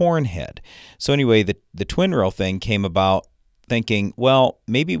the corn head. So anyway, the twin row thing came about thinking, well,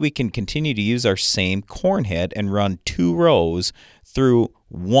 maybe we can continue to use our same corn head and run 2 rows through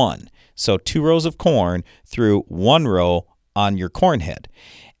one. So 2 rows of corn through 1 row on your corn head.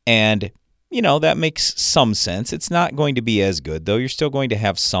 And you know, that makes some sense. It's not going to be as good, though. You're still going to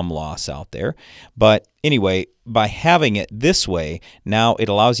have some loss out there. But anyway, by having it this way, now it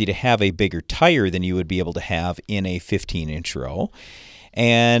allows you to have a bigger tire than you would be able to have in a 15-inch row.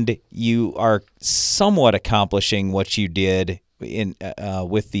 And you are somewhat accomplishing what you did in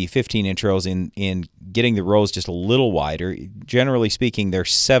with the 15-inch rows in getting the rows just a little wider. Generally speaking, they're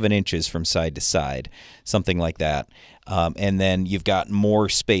 7 inches from side to side, something like that. And then you've got more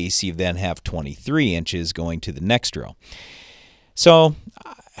space. You then have 23 inches going to the next row. So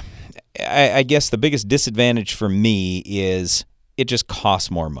I guess the biggest disadvantage for me is it just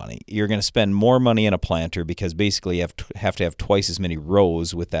costs more money. You're going to spend more money in a planter because basically you have to have twice as many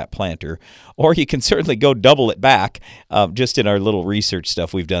rows with that planter. Or you can certainly go double it back. Just in our little research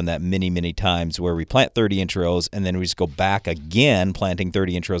stuff, we've done that many times where we plant 30-inch rows and then we just go back again, planting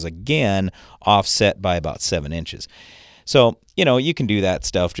 30-inch rows again, offset by about 7 inches. So, you know, you can do that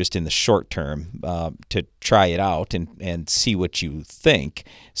stuff just in the short term to try it out and see what you think.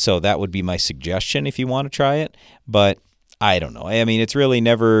 So that would be my suggestion if you want to try it. But I don't know. I mean, it's really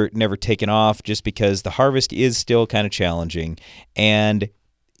never taken off just because the harvest is still kind of challenging. And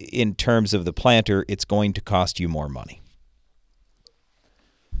in terms of the planter, it's going to cost you more money.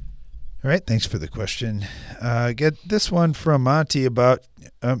 All right, thanks for the question. Get this one from Monty about,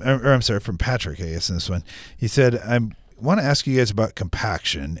 from Patrick, I guess, in this one. He said, I want to ask you guys about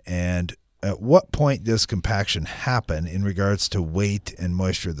compaction, and at what point does compaction happen in regards to weight and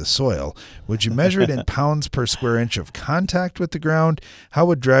moisture of the soil? Would you measure it in pounds per square inch of contact with the ground? How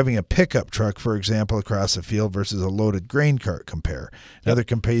would driving a pickup truck, for example, across a field versus a loaded grain cart compare? Another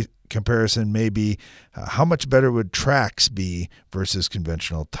comparison may be how much better would tracks be versus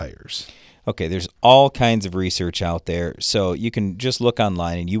conventional tires? Okay, there's all kinds of research out there, so you can just look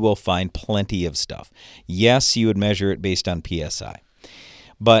online and you will find plenty of stuff. Yes, you would measure it based on PSI.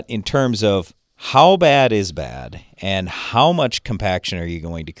 But in terms of how bad is bad and how much compaction are you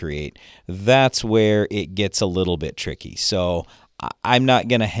going to create, that's where it gets a little bit tricky. So I'm not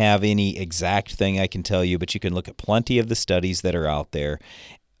going to have any exact thing I can tell you, but you can look at plenty of the studies that are out there.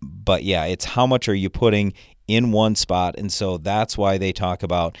 But yeah, it's how much are you putting in one spot. And so that's why they talk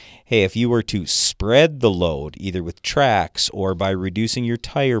about, hey, if you were to spread the load either with tracks or by reducing your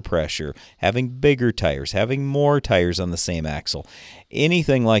tire pressure, having bigger tires, having more tires on the same axle,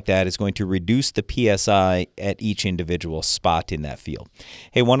 anything like that is going to reduce the PSI at each individual spot in that field.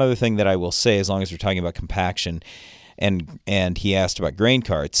 Hey, one other thing that I will say, as long as we're talking about compaction, and he asked about grain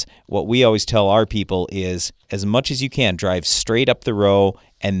carts, what we always tell our people is, as much as you can, drive straight up the row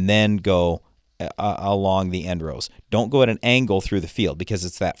and then go along the end rows. Don't go at an angle through the field because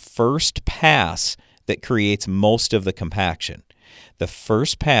it's that first pass that creates most of the compaction. The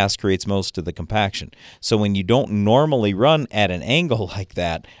first pass creates most of the compaction. So when you don't normally run at an angle like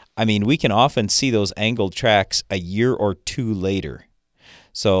that, I mean, we can often see those angled tracks a year or two later.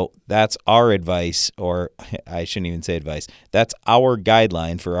 So that's our advice, or I shouldn't even say advice. That's our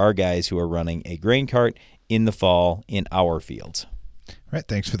guideline for our guys who are running a grain cart in the fall in our fields. All right,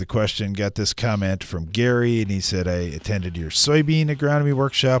 thanks for the question. Got this comment from Gary, and he said, I attended your soybean agronomy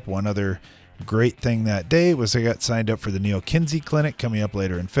workshop. One other great thing that day was I got signed up for the Neil Kinsey Clinic coming up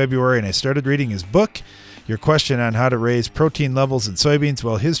later in February, and I started reading his book. Your question on how to raise protein levels in soybeans,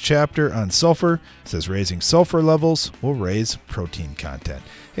 well, his chapter on sulfur says raising sulfur levels will raise protein content.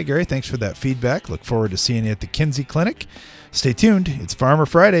 Hey, Gary, thanks for that feedback. Look forward to seeing you at the Kinsey Clinic. Stay tuned. It's Farmer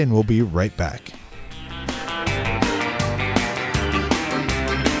Friday, and we'll be right back.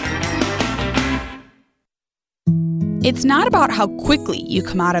 It's not about how quickly you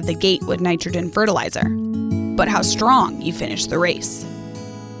come out of the gate with nitrogen fertilizer, but how strong you finish the race.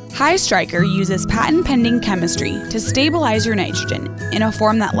 High Striker uses patent-pending chemistry to stabilize your nitrogen in a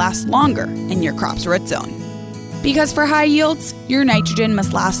form that lasts longer in your crop's root zone. Because for high yields, your nitrogen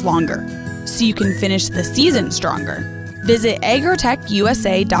must last longer, so you can finish the season stronger. Visit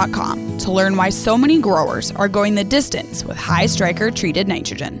agrotechusa.com to learn why so many growers are going the distance with High Striker treated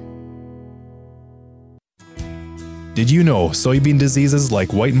nitrogen. Did you know soybean diseases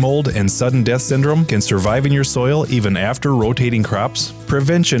like white mold and sudden death syndrome can survive in your soil even after rotating crops?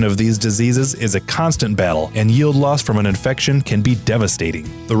 Prevention of these diseases is a constant battle, and yield loss from an infection can be devastating.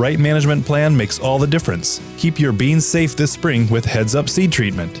 The right management plan makes all the difference. Keep your beans safe this spring with Heads Up seed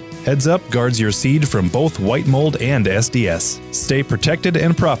treatment. Heads Up guards your seed from both white mold and SDS. Stay protected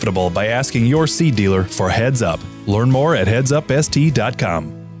and profitable by asking your seed dealer for Heads Up. Learn more at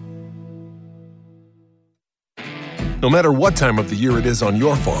headsupst.com. No matter what time of the year it is on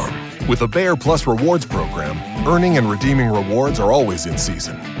your farm, with a Bayer Plus Rewards program, earning and redeeming rewards are always in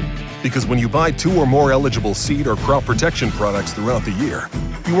season. Because when you buy 2 or more eligible seed or crop protection products throughout the year,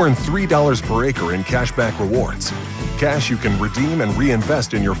 you earn $3 per acre in cashback rewards. Cash you can redeem and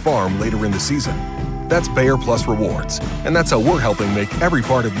reinvest in your farm later in the season. That's Bayer Plus Rewards, and that's how we're helping make every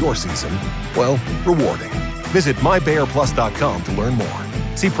part of your season, well, rewarding. Visit mybayerplus.com to learn more.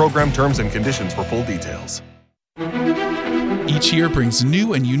 See program terms and conditions for full details. Each year brings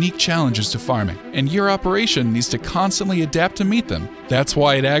new and unique challenges to farming, and your operation needs to constantly adapt to meet them. That's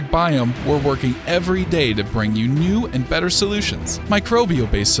why at AgBiome, we're working every day to bring you new and better solutions,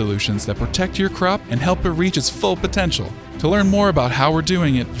 microbial-based solutions that protect your crop and help it reach its full potential. To learn more about how we're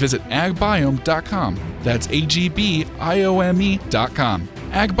doing it, visit agbiome.com. That's AGBIOME.com.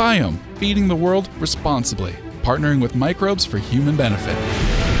 AgBiome, feeding the world responsibly, partnering with microbes for human benefit.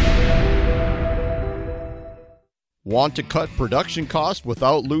 Want to cut production costs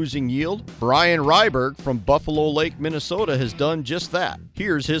without losing yield? Brian Ryberg from Buffalo Lake, Minnesota has done just that.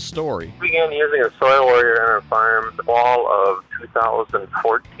 Here's his story. We began using a Soil Warrior on our farm the fall of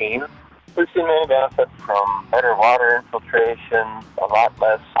 2014. We've seen many benefits from better water infiltration, a lot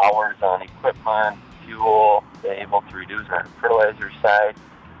less hours on equipment, fuel, been able to reduce our fertilizer side,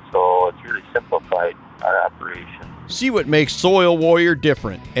 so it's really simplified our operation. See what makes Soil Warrior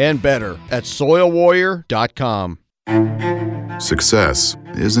different and better at soilwarrior.com. Success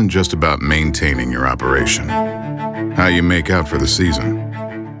isn't just about maintaining your operation, how you make out for the season,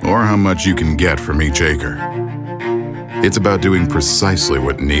 or how much you can get from each acre. It's about doing precisely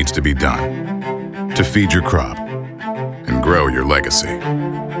what needs to be done to feed your crop and grow your legacy,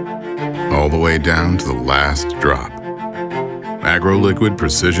 all the way down to the last drop. AgroLiquid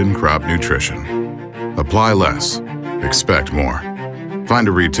Precision Crop Nutrition. Apply less, expect more. Find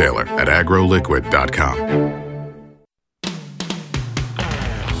a retailer at agroliquid.com.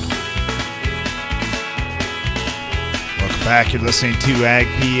 Back, you're listening to Ag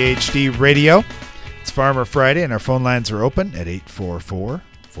PhD Radio. It's Farmer Friday, and our phone lines are open at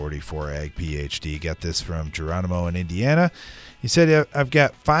 844-44-AG-PhD. Got this from Geronimo in Indiana. He said, I've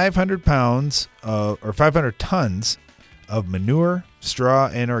got 500 pounds or 500 tons of manure, straw,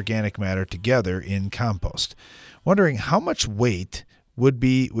 and organic matter together in compost. Wondering how much weight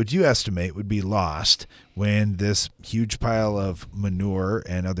would you estimate would be lost when this huge pile of manure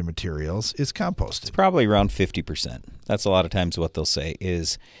and other materials is composted? It's probably around 50%. That's a lot of times what they'll say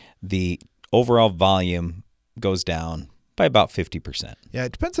is the overall volume goes down by about 50%. Yeah,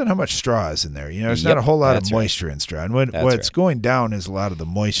 it depends on how much straw is in there. You know, there's not a whole lot of moisture in straw. And what's going down is a lot of the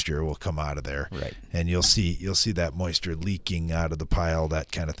moisture will come out of there. Right. And you'll see that moisture leaking out of the pile,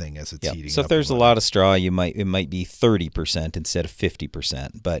 that kind of thing as it's heating up. So if there's a lot of straw, it might be 30% instead of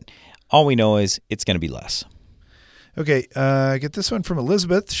 50%. But all we know is it's going to be less. Okay, I get this one from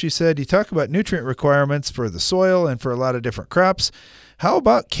Elizabeth. She said, you talk about nutrient requirements for the soil and for a lot of different crops. How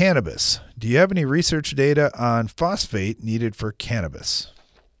about cannabis? Do you have any research data on phosphate needed for cannabis?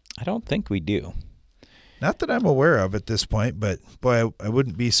 I don't think we do. Not that I'm aware of at this point, but boy, I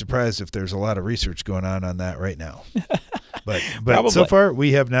wouldn't be surprised if there's a lot of research going on that right now. But so far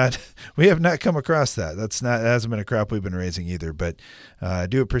we have not come across that. That hasn't been a crop we've been raising either. But I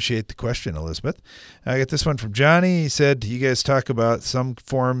do appreciate the question, Elizabeth. I got this one from Johnny. He said, you guys talk about some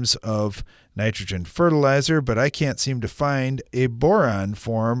forms of nitrogen fertilizer, but I can't seem to find a boron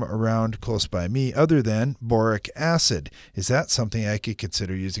form around close by me other than boric acid. Is that something I could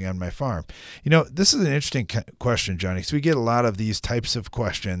consider using on my farm? This is an interesting question, Johnny, because we get a lot of these types of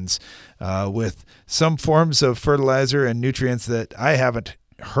questions with some forms of fertilizer and nutrients that I haven't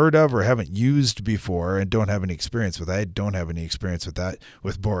heard of or haven't used before and don't have any experience with. I don't have any experience with that,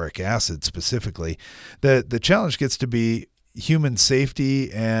 with boric acid specifically. The challenge gets to be human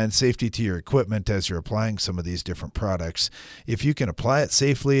safety and safety to your equipment as you're applying some of these different products. If you can apply it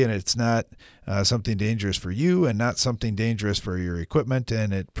safely and it's not something dangerous for you and not something dangerous for your equipment,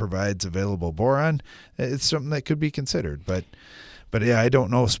 and it provides available boron, it's something that could be considered. But yeah, I don't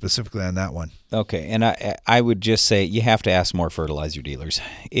know specifically on that one. Okay, and I would just say you have to ask more fertilizer dealers.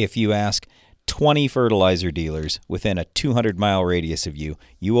 If you ask 20 fertilizer dealers within a 200-mile radius of you,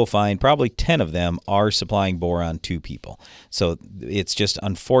 you will find probably 10 of them are supplying boron to people. So it's just,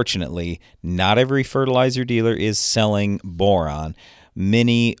 unfortunately, not every fertilizer dealer is selling boron.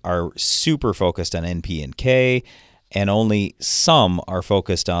 Many are super focused on NP and K, and only some are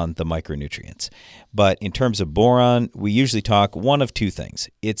focused on the micronutrients. But in terms of boron, we usually talk one of two things.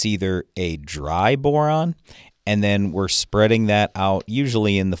 It's either a dry boron, and then we're spreading that out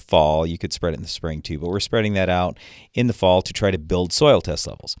usually in the fall. You could spread it in the spring too, but we're spreading that out in the fall to try to build soil test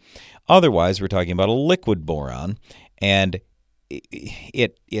levels. Otherwise, we're talking about a liquid boron, and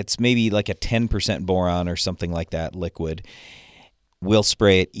it's maybe like a 10% boron or something like that liquid. We'll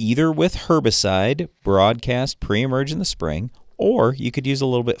spray it either with herbicide, broadcast, pre-emerge in the spring, or you could use a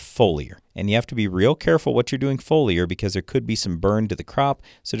little bit foliar. And you have to be real careful what you're doing foliar because there could be some burn to the crop,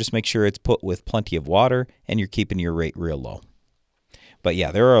 so just make sure it's put with plenty of water and you're keeping your rate real low. But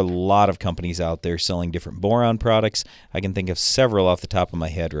yeah, there are a lot of companies out there selling different boron products. I can think of several off the top of my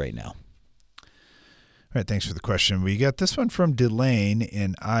head right now. All right, thanks for the question. We got this one from Delane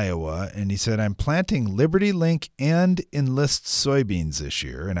in Iowa, and he said, I'm planting Liberty Link and Enlist soybeans this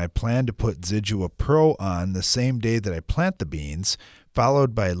year, and I plan to put Zidua Pro on the same day that I plant the beans,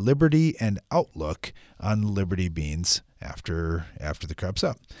 followed by Liberty and Outlook on the Liberty beans after the crop's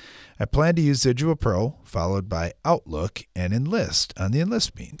up. I plan to use Zidua Pro, followed by Outlook and Enlist on the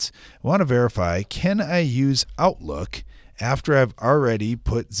Enlist beans. I want to verify, can I use Outlook after I've already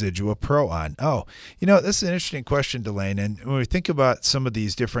put Zidua Pro on? Oh, this is an interesting question, Delane. And when we think about some of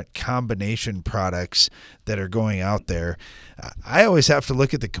these different combination products that are going out there, I always have to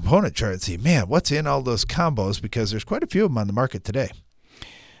look at the component chart and see, man, what's in all those combos, because there's quite a few of them on the market today.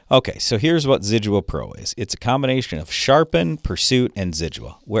 Okay, so here's what Zidua Pro is. It's a combination of Sharpen, Pursuit, and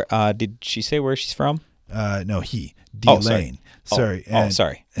Zidua. Where did she say where she's from? No, Delane. Sorry.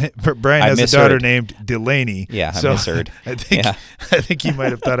 Sorry. Brian has a daughter named Delaney. Yeah, I misheard. I think he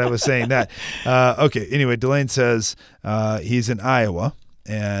might have thought I was saying that. Okay. Anyway, Delane says he's in Iowa,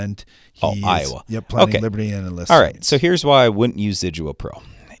 and Iowa. Yep, planting Liberty and Enlist. All right. So here's why I wouldn't use Zidua Pro.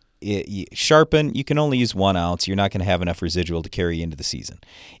 Sharpen, you can only use 1 ounce. You're not going to have enough residual to carry you into the season.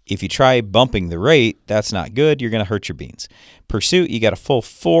 If you try bumping the rate, that's not good. You're going to hurt your beans. Pursuit, you got a full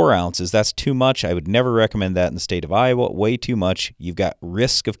 4 ounces. That's too much. I would never recommend that in the state of Iowa. Way too much. You've got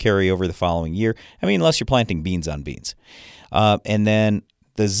risk of carryover the following year. I mean, unless you're planting beans on beans. And then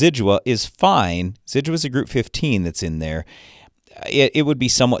the Zidua is fine. Zidua is a group 15 that's in there. It would be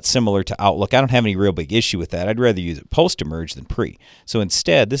somewhat similar to Outlook. I don't have any real big issue with that. I'd rather use it post-emerge than pre. So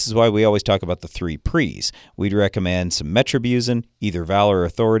instead, this is why we always talk about the 3 pre's. We'd recommend some Metribuzin, either Valor or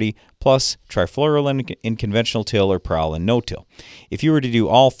Authority, plus Trifluralin in conventional till or Prowl in no-till. If you were to do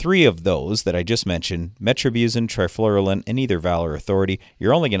all 3 of those that I just mentioned, Metribuzin, Trifluralin, and either Valor or Authority,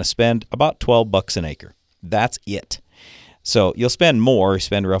 you're only going to spend about $12 an acre. That's it. So you'll spend roughly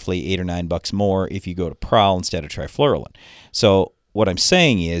 $8 or $9 more if you go to Prowl instead of Trifluralin. So what I'm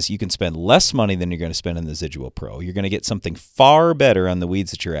saying is you can spend less money than you're going to spend in the Zidua Pro. You're going to get something far better on the weeds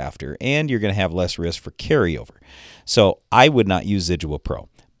that you're after, and you're going to have less risk for carryover. So I would not use Zidua Pro.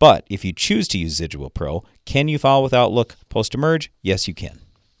 But if you choose to use Zidua Pro, can you follow with Outlook post-emerge? Yes, you can.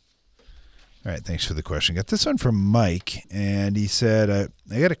 All right, thanks for the question. Got this one from Mike, and he said,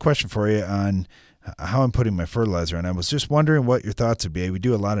 I got a question for you on how I'm putting my fertilizer on. I was just wondering what your thoughts would be. We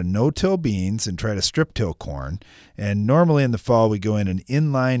do a lot of no-till beans and try to strip-till corn. And normally in the fall, we go in and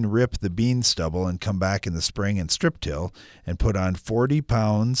inline rip the bean stubble and come back in the spring and strip-till and put on 40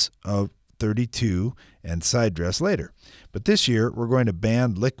 pounds of 32 and side dress later. But this year, we're going to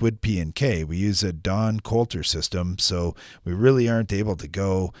ban liquid P&K. We use a Dawn Coulter system, so we really aren't able to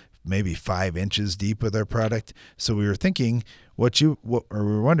go maybe 5 inches deep with our product. So we were thinking we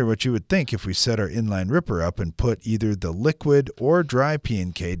were wondering what you would think if we set our inline ripper up and put either the liquid or dry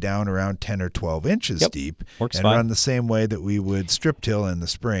P&K down around 10 or 12 inches deep. Works and fine. run the same way that we would strip till in the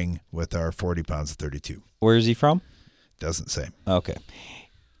spring with our 40 pounds of 32. Where is he from? Doesn't say. Okay.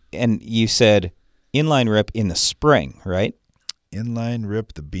 And you said inline rip in the spring, right? Inline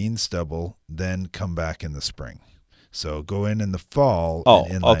rip the bean stubble, then come back in the spring. So go in the fall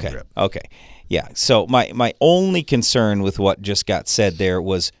and inline rip. Okay. Yeah. So my only concern with what just got said there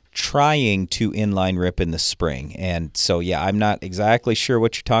was trying to inline rip in the spring. And so, yeah, I'm not exactly sure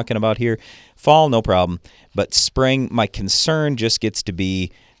what you're talking about here. Fall, no problem. But spring, my concern just gets to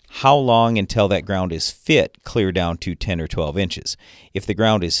be how long until that ground is fit clear down to 10 or 12 inches. If the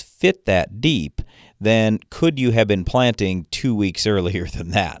ground is fit that deep, then could you have been planting 2 weeks earlier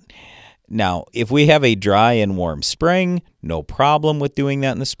than that? Now, if we have a dry and warm spring, no problem with doing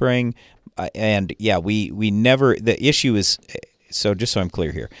that in the spring. And yeah, we never, the issue is, so just so I'm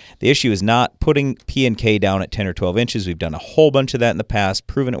clear here, the issue is not putting P&K down at 10 or 12 inches. We've done a whole bunch of that in the past,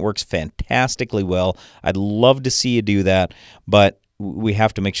 proven it works fantastically well. I'd love to see you do that, but we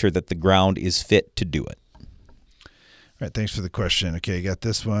have to make sure that the ground is fit to do it. All right, thanks for the question. Okay, I got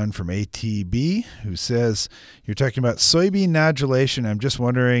this one from ATB, who says, you're talking about soybean nodulation. I'm just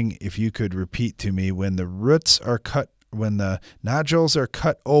wondering if you could repeat to me, when the roots are cut, when the nodules are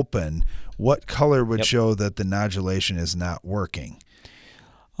cut open, what color would show that the nodulation is not working?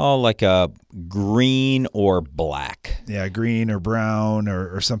 Oh, like a green or black. Yeah, green or brown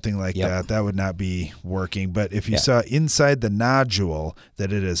or something like that. That would not be working. But if you saw inside the nodule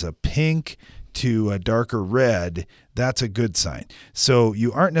that it is a pink to a darker red, that's a good sign. So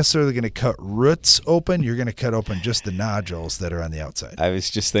you aren't necessarily going to cut roots open. You're going to cut open just the nodules that are on the outside. I was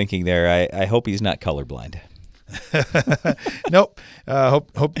just thinking there, I hope he's not colorblind. Nope.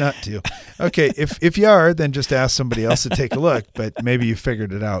 Hope not to. Okay, if you are, then just ask somebody else to take a look, but maybe you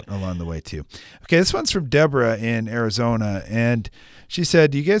figured it out along the way too. Okay, this one's from Deborah in Arizona, and she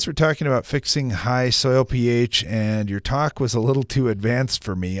said, you guys were talking about fixing high soil pH, and your talk was a little too advanced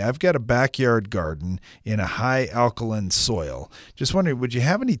for me. I've got a backyard garden in a high alkaline soil. Just wondering, would you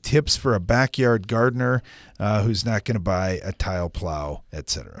have any tips for a backyard gardener who's not going to buy a tile plow,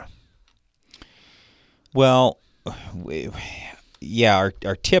 etc.? Well, yeah,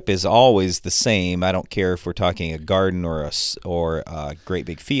 our tip is always the same. I don't care if we're talking a garden or a great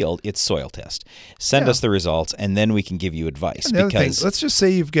big field. It's soil test. Send us the results, and then we can give you advice. And the other thing, let's just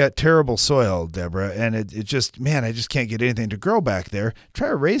say you've got terrible soil, Deborah, and it just, man, I just can't get anything to grow back there. Try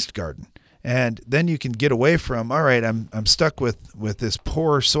a raised garden. And then you can get away from, all right, I'm stuck with this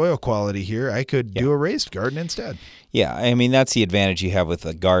poor soil quality here. I could do a raised garden instead. Yeah, I mean, that's the advantage you have with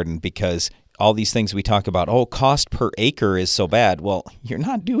a garden, because all these things we talk about, cost per acre is so bad. Well, you're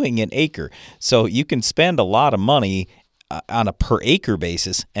not doing an acre. So you can spend a lot of money on a per acre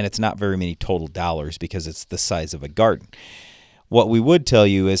basis, and it's not very many total dollars because it's the size of a garden. What we would tell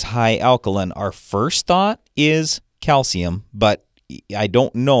you is high alkaline. Our first thought is calcium, but I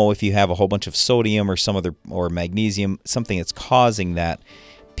don't know if you have a whole bunch of sodium or magnesium, something that's causing that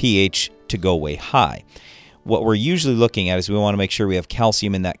pH to go way high. What we're usually looking at is we want to make sure we have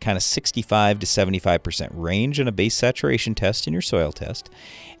calcium in that kind of 65 to 75% range in a base saturation test in your soil test.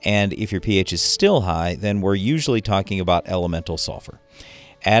 And if your pH is still high, then we're usually talking about elemental sulfur.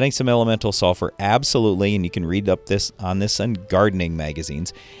 Adding some elemental sulfur, absolutely, and you can read up on this in gardening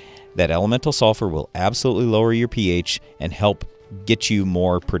magazines, that elemental sulfur will absolutely lower your pH and help get you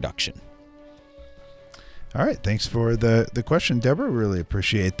more production. All right, thanks for the question, Deborah. Really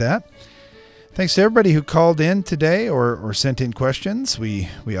appreciate that. Thanks to everybody who called in today or sent in questions. We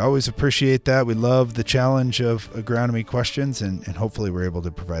always appreciate that. We love the challenge of agronomy questions, and hopefully we're able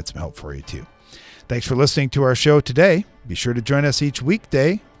to provide some help for you too. Thanks for listening to our show today. Be sure to join us each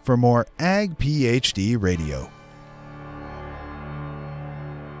weekday for more Ag PhD Radio.